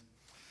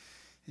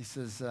 he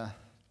says,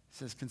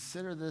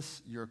 consider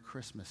this your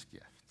Christmas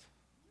gift.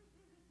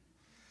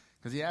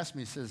 Because he asked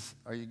me, he says,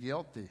 are you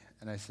guilty?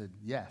 And I said,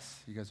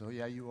 yes. He goes, oh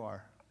yeah, you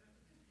are.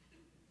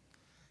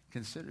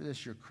 Consider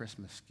this your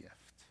Christmas gift.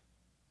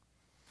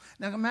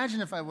 Now imagine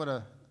if I would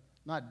have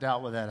not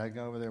dealt with that. I'd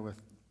go over there with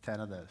 10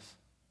 of those.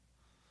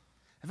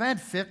 If I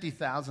had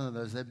 50,000 of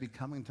those, they'd be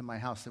coming to my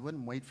house. They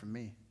wouldn't wait for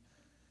me.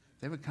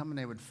 They would come and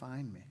they would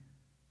find me.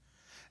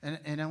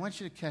 And I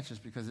want you to catch this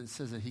because it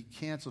says that he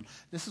canceled.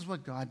 This is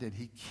what God did.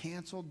 He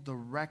canceled the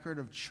record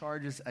of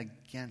charges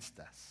against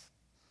us.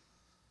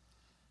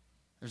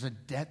 There's a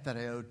debt that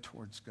I owed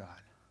towards God.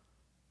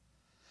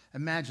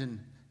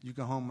 Imagine you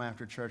go home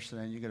after church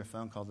today and you get a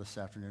phone call this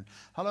afternoon.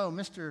 Hello,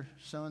 Mr.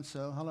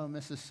 So-and-so. Hello,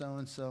 Mrs.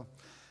 So-and-so.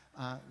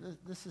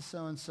 This is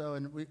so-and-so,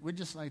 and we'd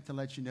just like to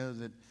let you know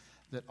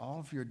that all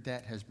of your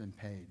debt has been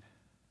paid.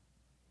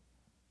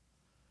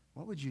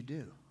 What would you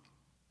do?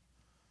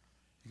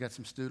 You got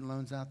some student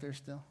loans out there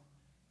still?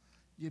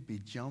 You'd be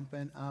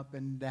jumping up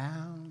and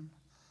down.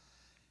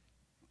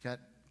 Got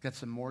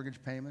some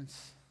mortgage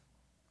payments?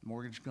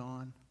 Mortgage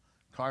gone.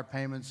 Car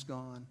payments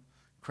gone.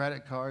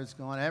 Credit cards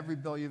gone. Every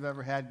bill you've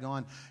ever had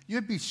gone.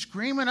 You'd be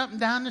screaming up and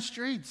down the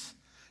streets.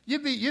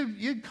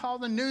 You'd call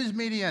the news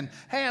media and,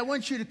 hey, I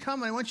want you to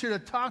come and I want you to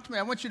talk to me.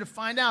 I want you to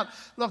find out,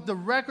 look, the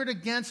record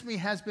against me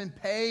has been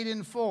paid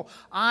in full.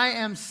 I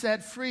am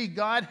set free.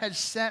 God has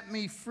set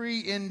me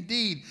free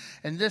indeed.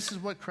 And this is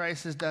what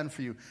Christ has done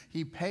for you.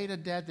 He paid a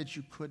debt that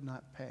you could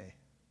not pay.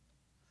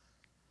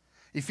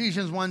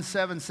 Ephesians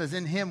 1:7 says,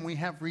 in him we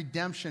have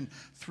redemption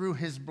through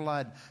his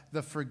blood,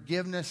 the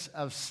forgiveness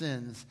of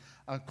sins,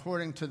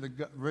 according to the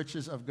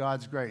riches of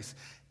God's grace.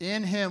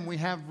 In him we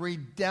have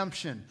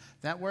redemption.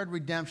 That word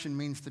redemption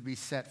means to be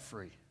set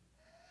free.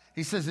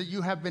 He says that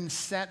you have been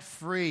set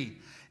free.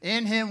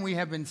 In him we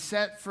have been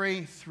set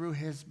free through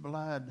his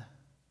blood.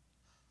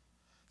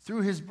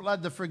 Through his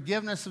blood, the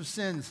forgiveness of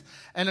sins.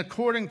 And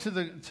according to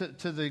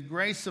the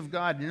grace of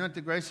God. You know what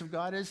the grace of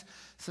God is? It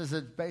says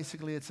that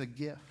basically it's a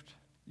gift.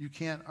 You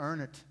can't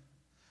earn it.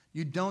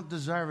 You don't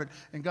deserve it.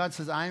 And God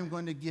says, I am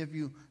going to give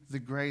you the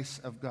grace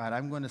of God.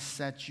 I'm going to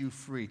set you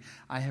free.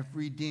 I have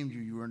redeemed you.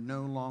 You are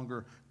no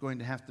longer going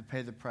to have to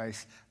pay the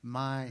price.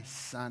 My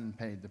son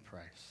paid the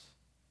price.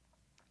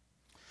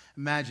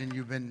 Imagine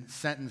you've been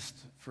sentenced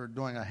for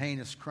doing a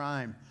heinous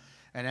crime.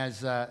 And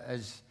as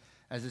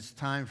it's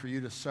time for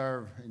you to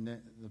serve, and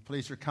the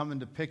police are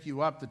coming to pick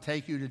you up, to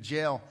take you to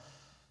jail,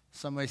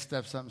 somebody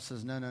steps up and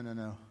says,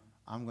 no.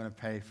 I'm going to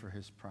pay for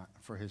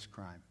his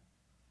crime.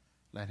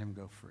 Let him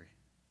go free.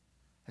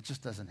 It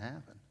just doesn't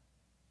happen.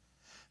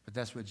 But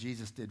that's what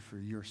Jesus did for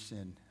your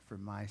sin, for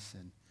my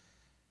sin.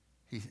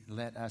 He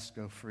let us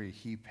go free.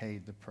 He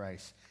paid the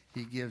price.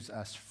 He gives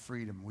us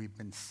freedom. We've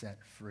been set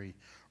free.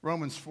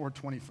 Romans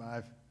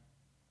 4:25.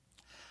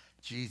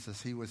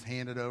 Jesus, he was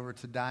handed over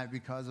to die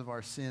because of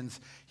our sins.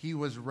 He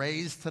was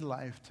raised to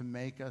life to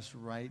make us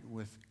right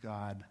with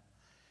God.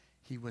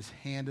 He was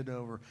handed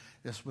over.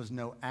 This was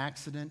no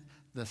accident.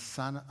 The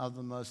Son of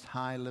the Most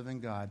High living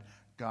God,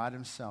 God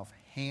himself,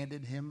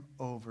 handed him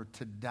over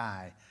to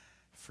die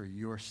for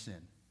your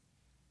sin,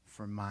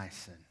 for my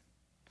sin.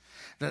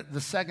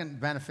 The second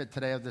benefit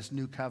today of this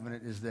new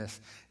covenant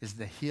is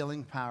the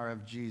healing power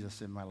of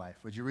Jesus in my life.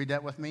 Would you read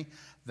that with me?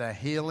 The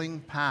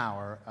healing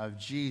power of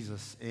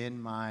Jesus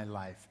in my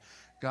life.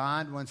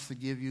 God wants to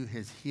give you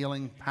his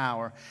healing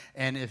power.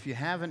 And if you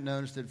haven't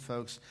noticed it,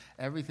 folks,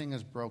 everything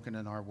is broken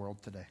in our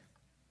world today.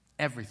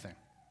 Everything.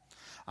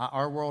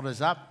 Our world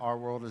is up, our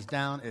world is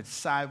down, it's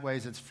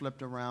sideways, it's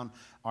flipped around.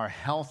 Our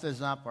health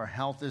is up, our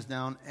health is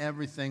down,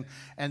 everything.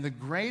 And the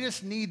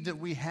greatest need that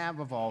we have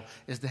of all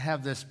is to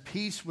have this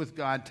peace with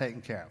God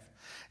taken care of.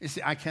 You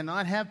see, I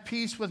cannot have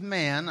peace with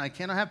man, I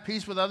cannot have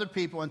peace with other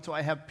people until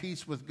I have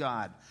peace with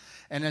God.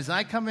 And as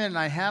I come in and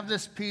I have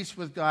this peace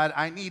with God,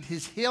 I need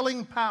his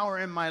healing power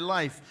in my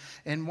life.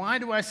 And why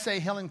do I say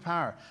healing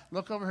power?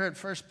 Look over here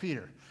at 1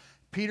 Peter.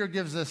 Peter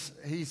gives us,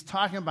 he's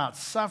talking about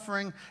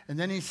suffering, and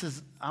then he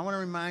says, I want to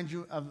remind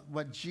you of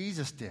what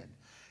Jesus did.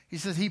 He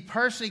says he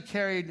personally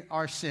carried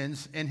our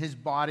sins in his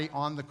body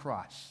on the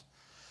cross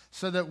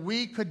so that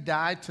we could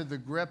die to the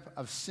grip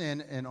of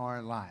sin in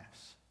our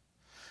lives.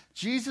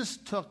 Jesus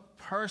took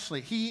personally,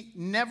 he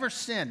never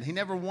sinned. He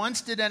never once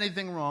did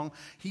anything wrong.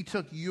 He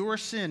took your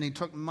sin, he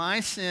took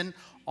my sin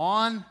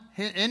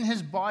in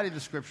his body, the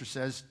scripture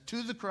says,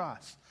 to the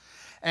cross.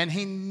 And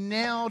he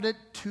nailed it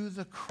to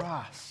the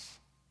cross.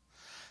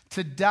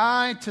 to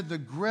die to the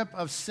grip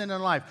of sin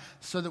in life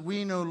so that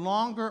we no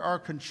longer are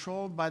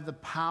controlled by the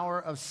power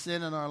of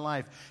sin in our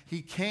life.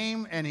 He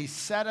came and he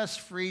set us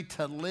free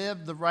to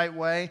live the right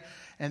way.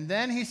 And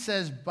then he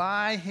says,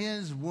 by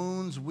his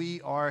wounds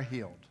we are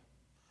healed.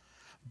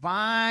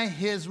 By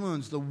his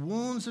wounds, the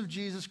wounds of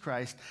Jesus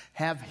Christ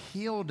have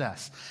healed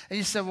us. And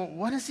you said, well,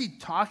 what is he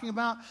talking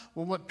about?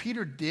 Well, what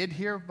Peter did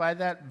here by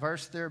that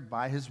verse there,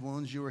 by his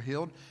wounds you were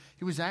healed,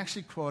 he was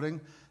actually quoting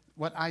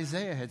what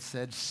Isaiah had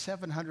said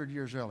 700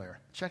 years earlier.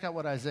 Check out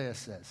what Isaiah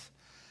says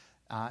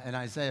in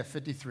Isaiah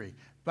 53.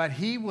 But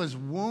he was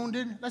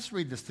wounded, let's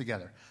read this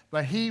together.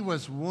 But he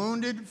was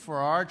wounded for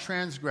our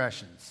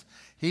transgressions.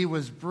 He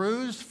was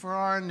bruised for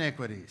our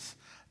iniquities.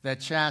 The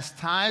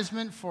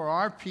chastisement for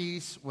our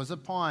peace was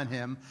upon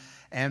him,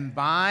 and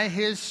by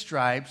his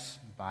stripes,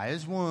 by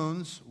his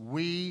wounds,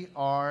 we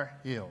are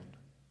healed.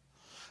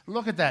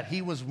 Look at that.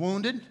 He was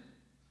wounded.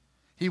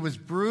 He was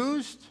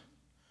bruised.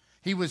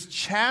 He was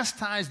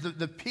chastised.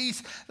 The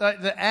peace,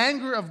 the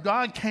anger of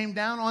God came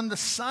down on the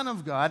Son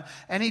of God,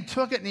 and he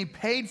took it and he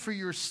paid for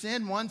your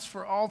sin once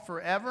for all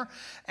forever.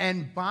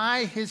 And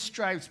by his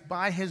stripes,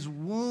 by his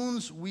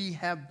wounds, we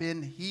have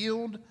been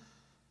healed.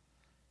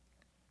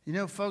 You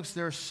know, folks,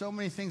 there are so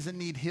many things that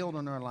need healed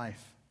in our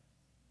life.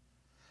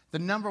 The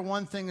number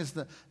one thing is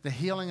the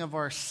healing of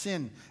our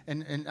sin.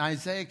 And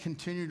Isaiah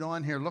continued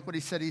on here. Look what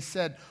he said. He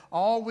said,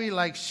 all we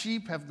like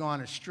sheep have gone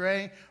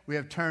astray. We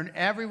have turned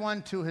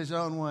everyone to his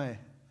own way.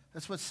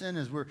 That's what sin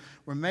is. We're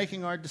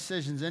making our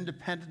decisions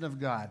independent of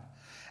God.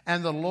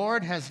 And the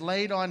Lord has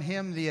laid on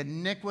him the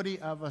iniquity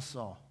of us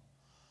all.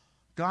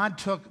 God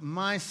took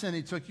my sin,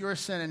 he took your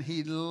sin, and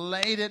he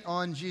laid it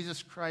on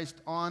Jesus Christ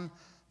on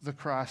the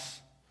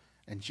cross.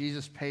 And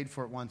Jesus paid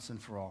for it once and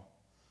for all.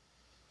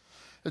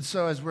 And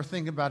so as we're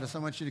thinking about this, I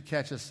want you to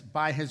catch us.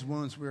 By his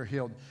wounds we are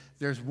healed.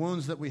 There's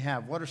wounds that we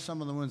have. What are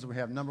some of the wounds that we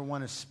have? Number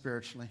one is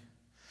spiritually.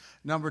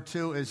 Number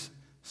two is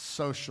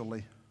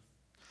socially.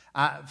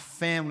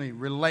 Family,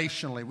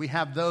 relationally. We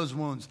have those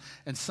wounds.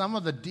 And some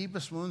of the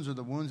deepest wounds are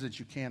the wounds that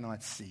you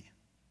cannot see.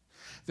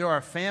 There are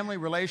family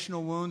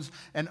relational wounds,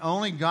 and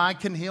only God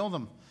can heal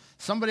them.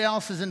 Somebody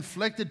else has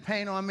inflicted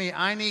pain on me.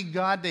 I need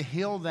God to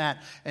heal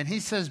that. And he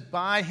says,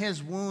 by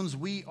his wounds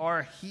we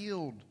are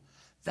healed.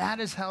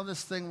 That is how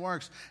this thing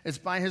works. It's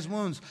by his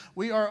wounds.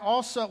 We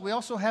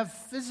also have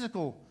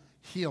physical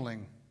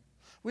healing.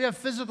 We have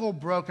physical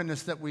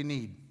brokenness that we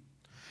need.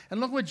 And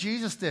look what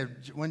Jesus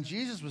did. When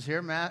Jesus was here,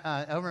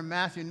 over in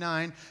Matthew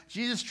 9,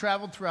 Jesus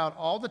traveled throughout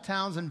all the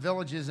towns and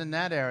villages in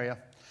that area,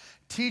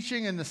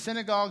 teaching in the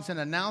synagogues and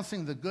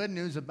announcing the good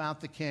news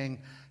about the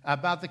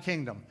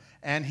kingdom.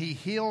 And he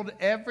healed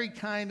every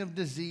kind of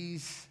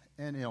disease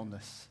and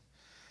illness.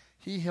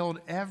 He healed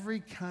every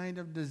kind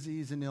of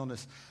disease and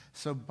illness.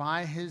 So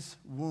by his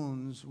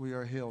wounds we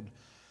are healed.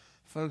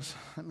 Folks,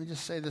 let me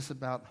just say this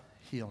about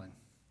healing,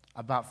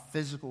 about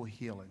physical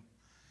healing.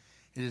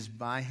 It is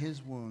by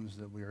his wounds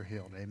that we are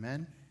healed.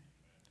 Amen?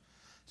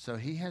 So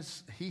he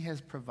has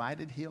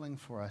provided healing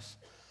for us.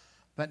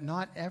 But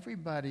not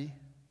everybody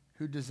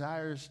who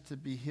desires to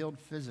be healed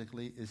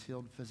physically is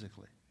healed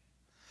physically.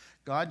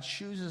 God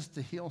chooses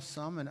to heal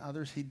some and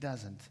others he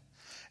doesn't.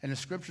 And the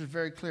scripture is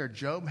very clear.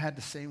 Job had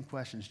the same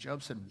questions.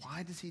 Job said,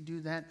 why does he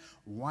do that?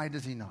 Why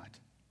does he not?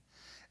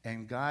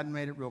 And God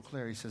made it real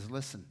clear. He says,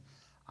 listen,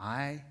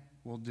 I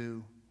will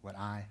do what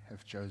I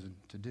have chosen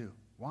to do.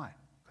 Why?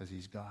 Because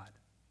he's God.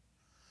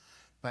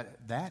 But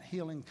that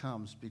healing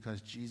comes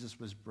because Jesus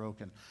was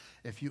broken.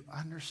 If you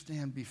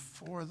understand,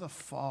 before the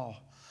fall,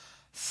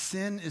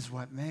 sin is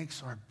what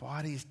makes our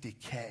bodies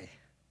decay.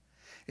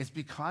 It's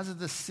because of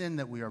the sin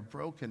that we are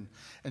broken.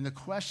 And the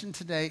question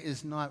today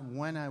is not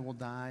when I will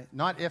die,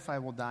 not if I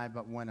will die,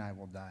 but when I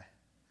will die.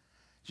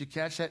 Did you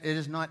catch that? It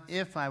is not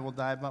if I will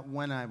die, but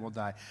when I will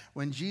die.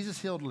 When Jesus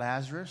healed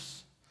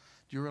Lazarus,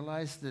 do you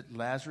realize that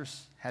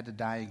Lazarus had to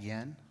die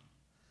again?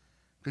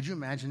 Could you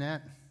imagine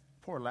that?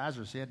 Poor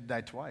Lazarus, he had to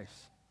die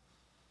twice.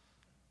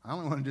 I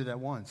only want to do that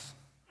once.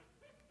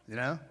 You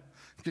know?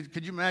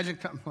 Could you imagine,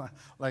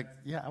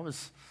 I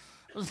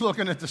was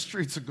looking at the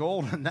streets of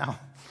gold, and now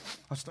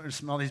I'm starting to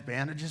smell these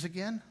bandages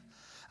again.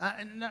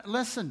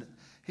 Listen,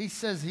 he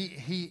says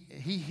he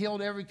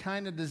healed every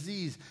kind of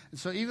disease. And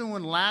so even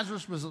when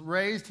Lazarus was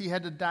raised, he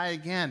had to die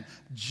again.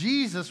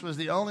 Jesus was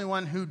the only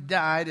one who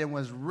died and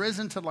was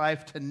risen to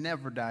life to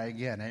never die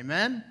again.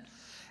 Amen?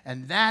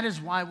 And that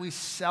is why we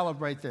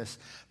celebrate this.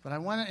 But I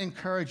want to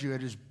encourage you,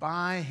 it is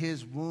by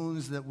his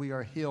wounds that we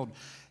are healed.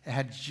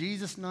 Had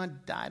Jesus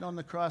not died on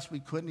the cross,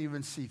 we couldn't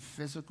even see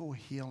physical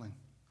healing.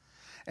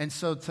 And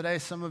so today,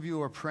 some of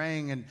you are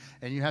praying and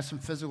you have some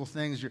physical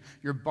things.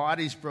 Your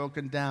body's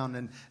broken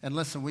down. And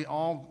listen, we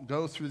all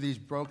go through these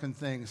broken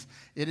things.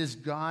 It is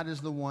God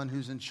is the one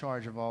who's in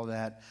charge of all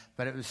that.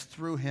 But it was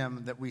through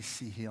him that we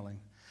see healing.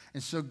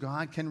 And so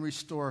God can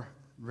restore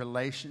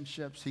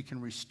relationships. He can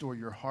restore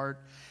your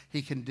heart.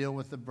 He can deal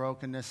with the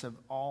brokenness of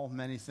all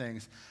many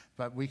things.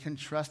 But we can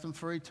trust him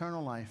for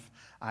eternal life.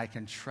 I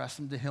can trust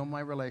him to heal my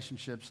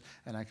relationships.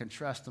 And I can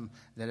trust him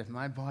that if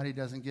my body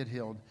doesn't get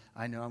healed,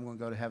 I know I'm going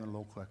to go to heaven a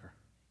little quicker.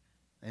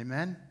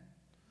 Amen?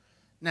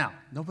 Now,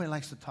 nobody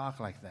likes to talk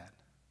like that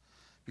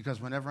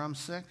because whenever I'm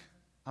sick,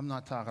 I'm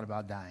not talking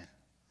about dying.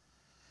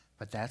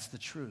 But that's the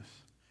truth.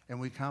 And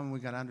we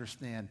got to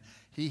understand,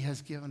 he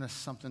has given us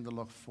something to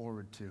look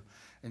forward to.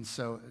 And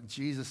so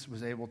Jesus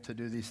was able to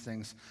do these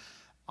things.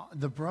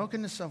 The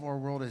brokenness of our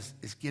world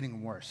is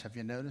getting worse. Have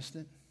you noticed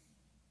it?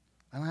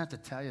 I don't have to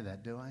tell you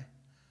that, do I?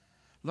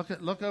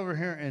 Look over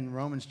here in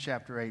Romans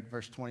chapter 8,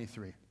 verse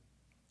 23,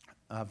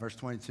 verse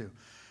 22.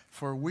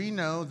 For we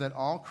know that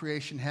all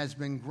creation has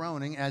been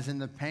groaning as in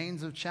the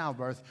pains of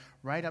childbirth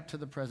right up to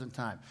the present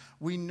time.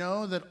 We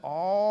know that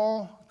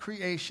all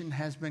creation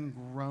has been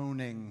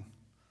groaning,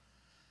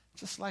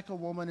 just like a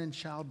woman in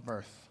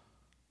childbirth.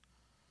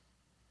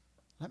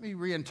 Let me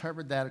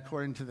reinterpret that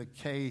according to the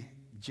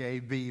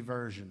KJV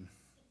version.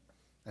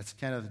 That's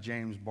kind of the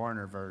James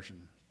Barner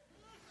version.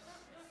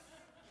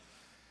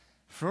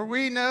 For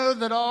we know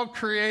that all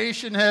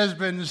creation has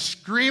been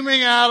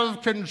screaming out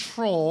of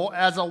control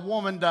as a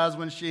woman does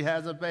when she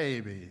has a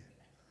baby.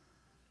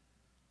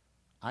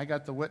 I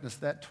got to witness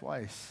that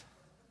twice.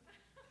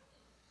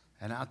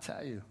 And I'll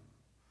tell you,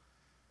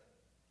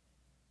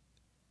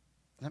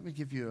 let me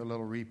give you a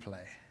little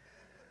replay.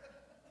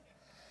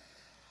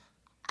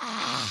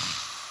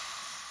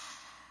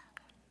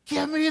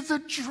 Give me the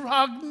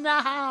drug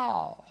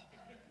now.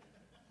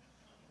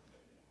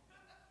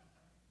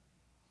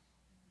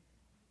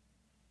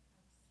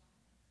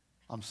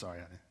 I'm sorry,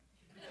 honey.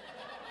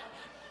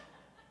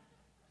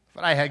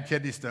 But I had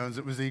kidney stones.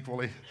 It was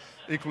equally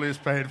as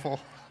painful.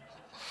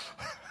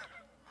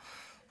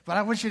 But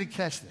I want you to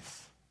catch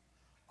this.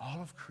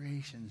 All of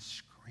creation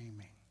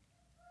screaming.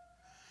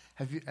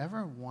 Have you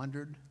ever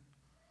wondered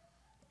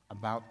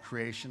about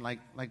creation? Like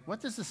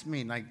what does this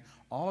mean? Like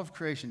all of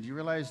creation. Do you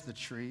realize the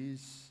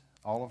trees,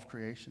 all of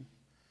creation?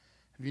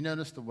 Have you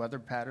noticed the weather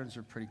patterns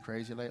are pretty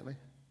crazy lately?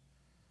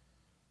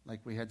 Like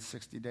we had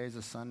 60 days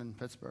of sun in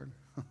Pittsburgh.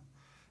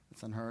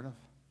 It's unheard of.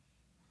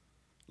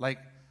 Like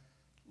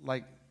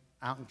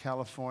out in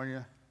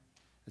California,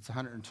 it's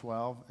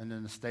 112, and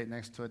in the state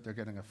next to it, they're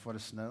getting a foot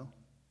of snow.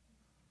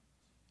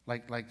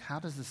 Like how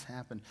does this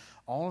happen?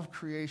 All of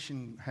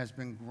creation has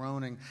been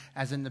groaning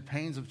as in the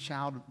pains of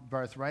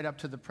childbirth right up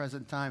to the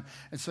present time.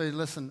 And so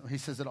listen, he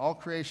says that all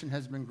creation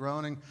has been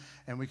groaning,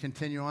 and we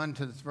continue on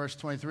to verse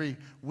 23.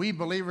 We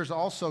believers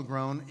also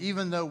groan,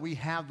 even though we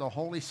have the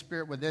Holy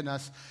Spirit within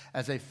us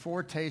as a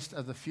foretaste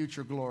of the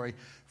future glory,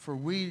 for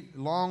we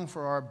long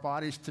for our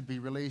bodies to be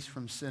released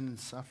from sin and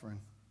suffering.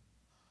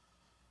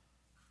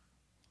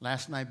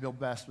 Last night, Bill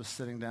Best was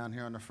sitting down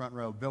here on the front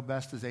row. Bill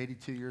Best is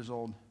 82 years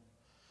old.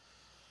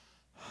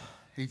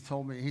 He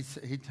told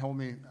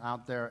me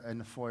out there in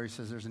the foyer, he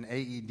says, there's an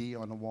AED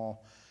on the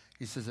wall.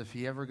 He says, if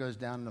he ever goes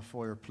down in the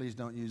foyer, please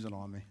don't use it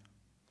on me.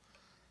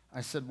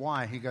 I said,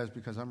 why? He goes,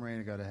 because I'm ready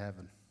to go to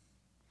heaven.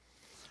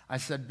 I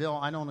said, Bill,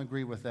 I don't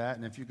agree with that,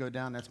 and if you go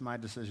down, that's my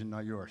decision,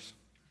 not yours.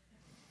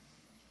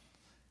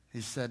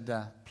 He said,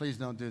 please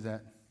don't do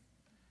that,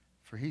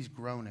 for he's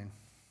groaning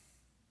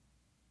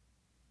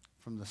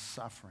from the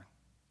suffering.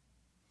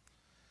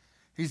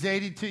 He's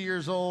 82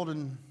 years old,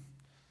 and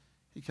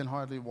he can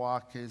hardly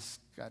walk. He's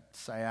got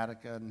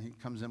sciatica, and he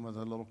comes in with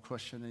a little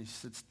cushion, and he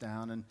sits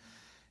down,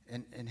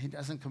 and he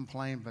doesn't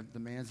complain, but the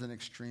man's in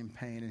extreme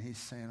pain, and he's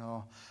saying,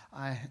 oh,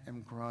 I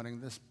am groaning.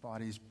 This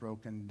body's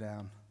broken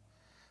down.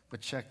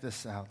 But check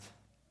this out.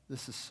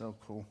 This is so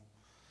cool.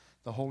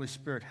 The Holy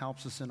Spirit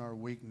helps us in our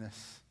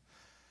weakness.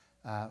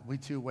 We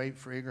too wait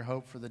for eager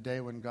hope for the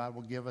day when God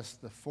will give us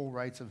the full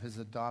rights of his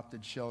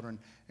adopted children,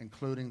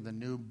 including the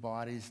new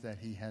bodies that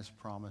he has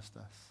promised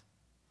us.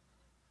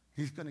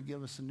 He's going to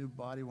give us a new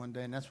body one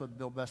day, and that's what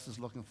Bill Best is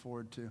looking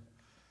forward to.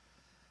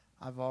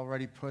 I've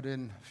already put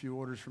in a few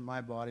orders for my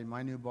body.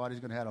 My new body's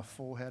going to have a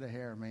full head of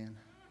hair, man.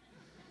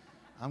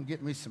 I'm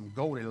getting me some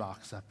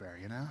Goldilocks up there,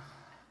 you know?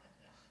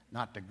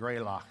 Not the gray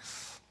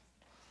locks.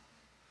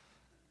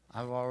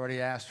 I've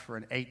already asked for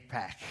an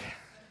 8-pack.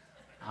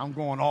 I'm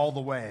going all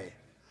the way.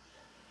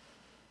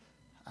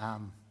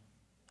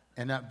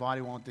 And that body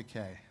won't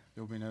decay.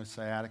 There'll be no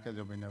sciatica.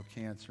 There'll be no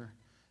cancer.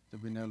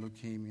 There'll be no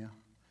leukemia.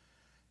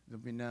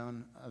 There'll be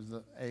none of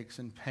the aches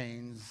and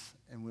pains,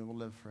 and we will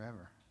live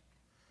forever.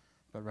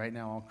 But right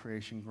now, all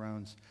creation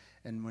groans.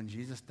 And when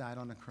Jesus died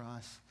on the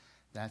cross,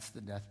 that's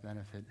the death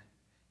benefit.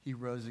 He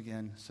rose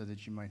again so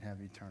that you might have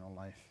eternal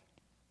life.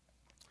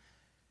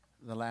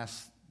 The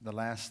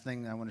last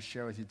thing I want to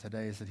share with you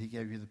today is that he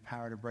gave you the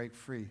power to break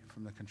free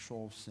from the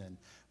control of sin.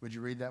 Would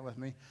you read that with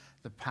me?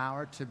 The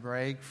power to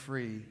break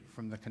free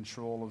from the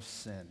control of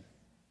sin.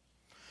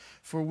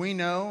 For we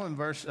know, in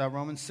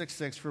Romans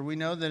 6:6, for we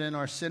know that in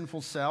our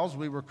sinful selves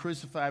we were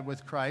crucified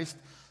with Christ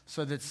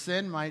so that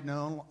sin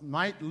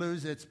might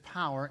lose its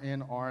power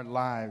in our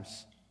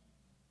lives.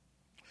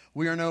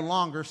 We are no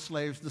longer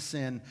slaves to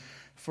sin.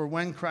 For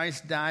when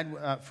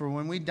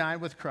we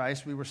died with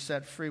Christ, we were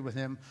set free with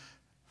him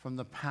from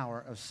the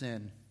power of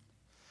sin.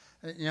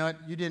 You know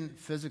what? You didn't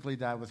physically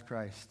die with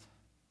Christ.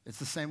 It's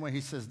the same way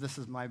he says, this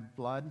is my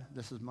blood,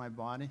 this is my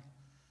body.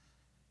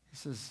 He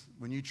says,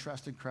 when you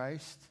trusted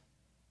Christ,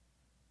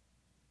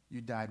 you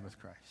died with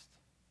Christ.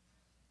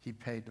 He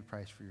paid the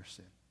price for your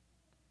sin.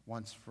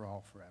 once for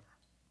all, forever.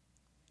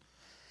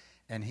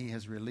 And he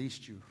has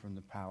released you from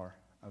the power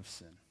of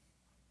sin.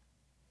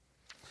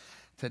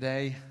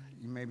 Today,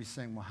 you may be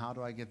saying, well, how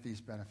do I get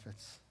these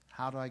benefits?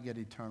 How do I get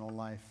eternal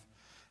life?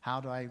 How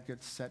do I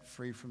get set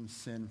free from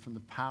sin, from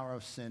the power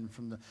of sin,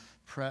 from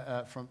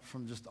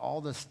just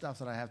all this stuff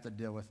that I have to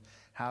deal with?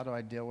 How do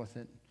I deal with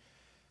it?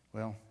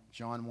 Well,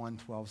 John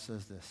 1:12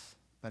 says this,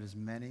 but as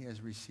many as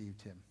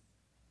received him.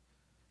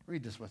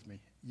 Read this with me.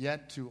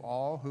 Yet to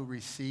all who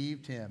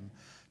received him,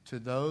 to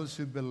those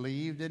who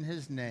believed in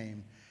his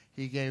name,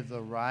 he gave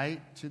the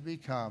right to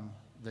become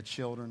the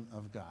children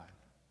of God.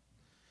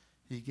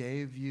 He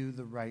gave you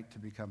the right to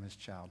become his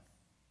child.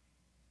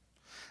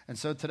 And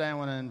so today I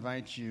want to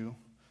invite you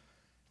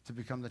to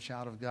become the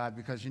child of God,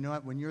 because you know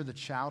what? When you're the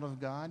child of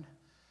God,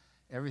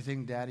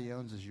 everything Daddy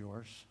owns is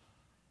yours.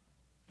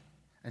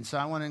 And so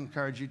I want to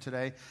encourage you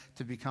today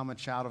to become a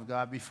child of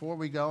God. Before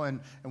we go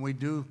and we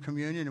do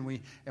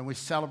communion and we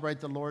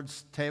celebrate the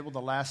Lord's table, the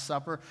Last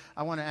Supper,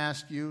 I want to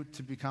ask you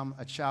to become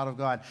a child of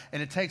God.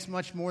 And it takes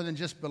much more than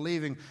just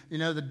believing. You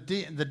know, the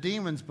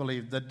demons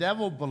believe. The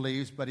devil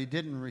believes, but he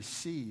didn't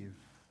receive.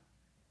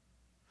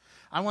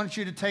 I want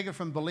you to take it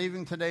from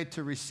believing today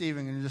to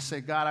receiving and just say,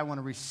 God, I want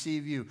to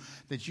receive you,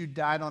 that you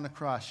died on the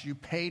cross. You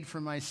paid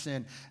for my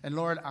sin. And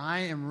Lord, I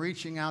am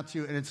reaching out to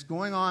you. And it's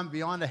going on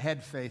beyond a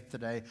head faith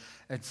today.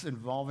 It's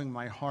involving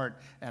my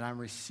heart, and I'm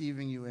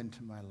receiving you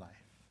into my life.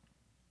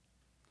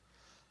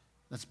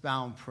 Let's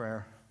bow in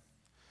prayer.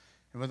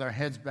 And with our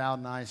heads bowed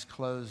and eyes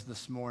closed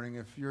this morning,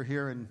 if you're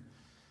here and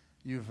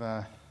you've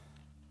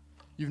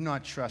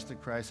not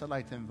trusted Christ, I'd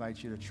like to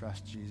invite you to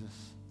trust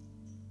Jesus.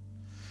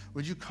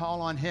 Would you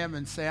call on him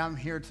and say, I'm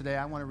here today.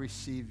 I want to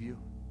receive you.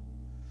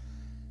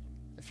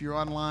 If you're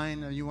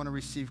online and you want to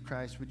receive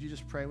Christ, would you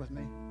just pray with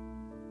me?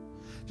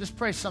 Just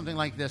pray something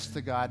like this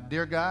to God.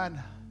 Dear God,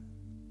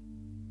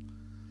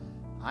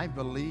 I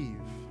believe,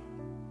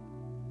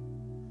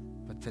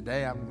 but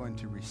today I'm going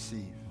to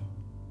receive.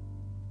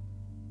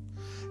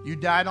 You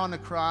died on the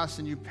cross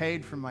and you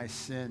paid for my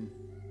sin.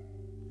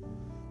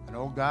 And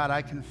oh God,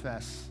 I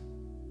confess,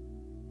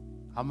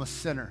 I'm a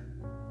sinner.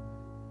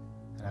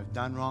 And I've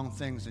done wrong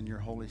things in your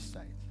holy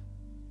sight.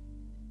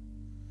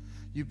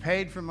 You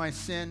paid for my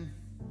sin.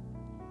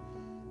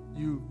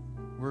 You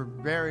were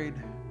buried,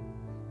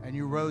 and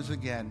you rose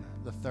again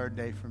the third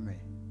day for me.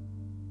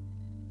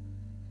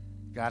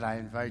 God, I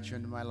invite you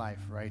into my life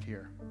right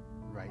here,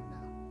 right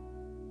now.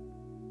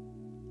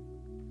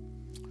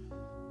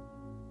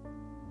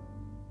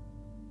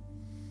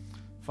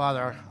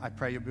 Father, I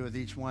pray you'll be with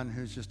each one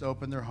who's just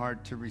opened their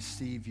heart to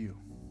receive you.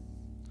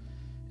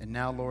 And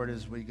now, Lord,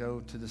 as we go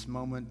to this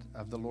moment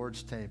of the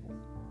Lord's table,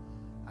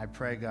 I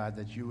pray, God,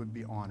 that you would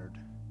be honored,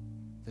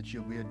 that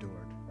you'll be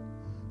adored,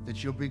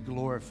 that you'll be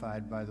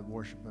glorified by the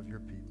worship of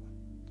your people.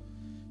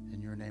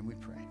 In your name we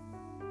pray.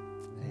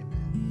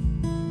 Amen.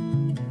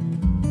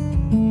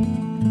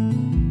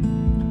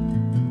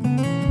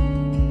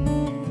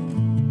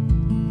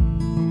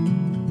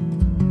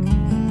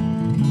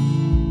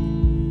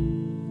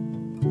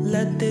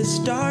 Let this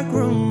dark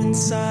room in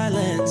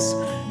silence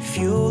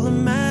fuel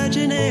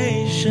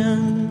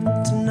imagination.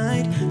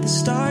 Tonight the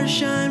stars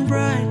shine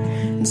bright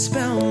and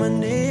spell my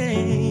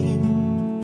name.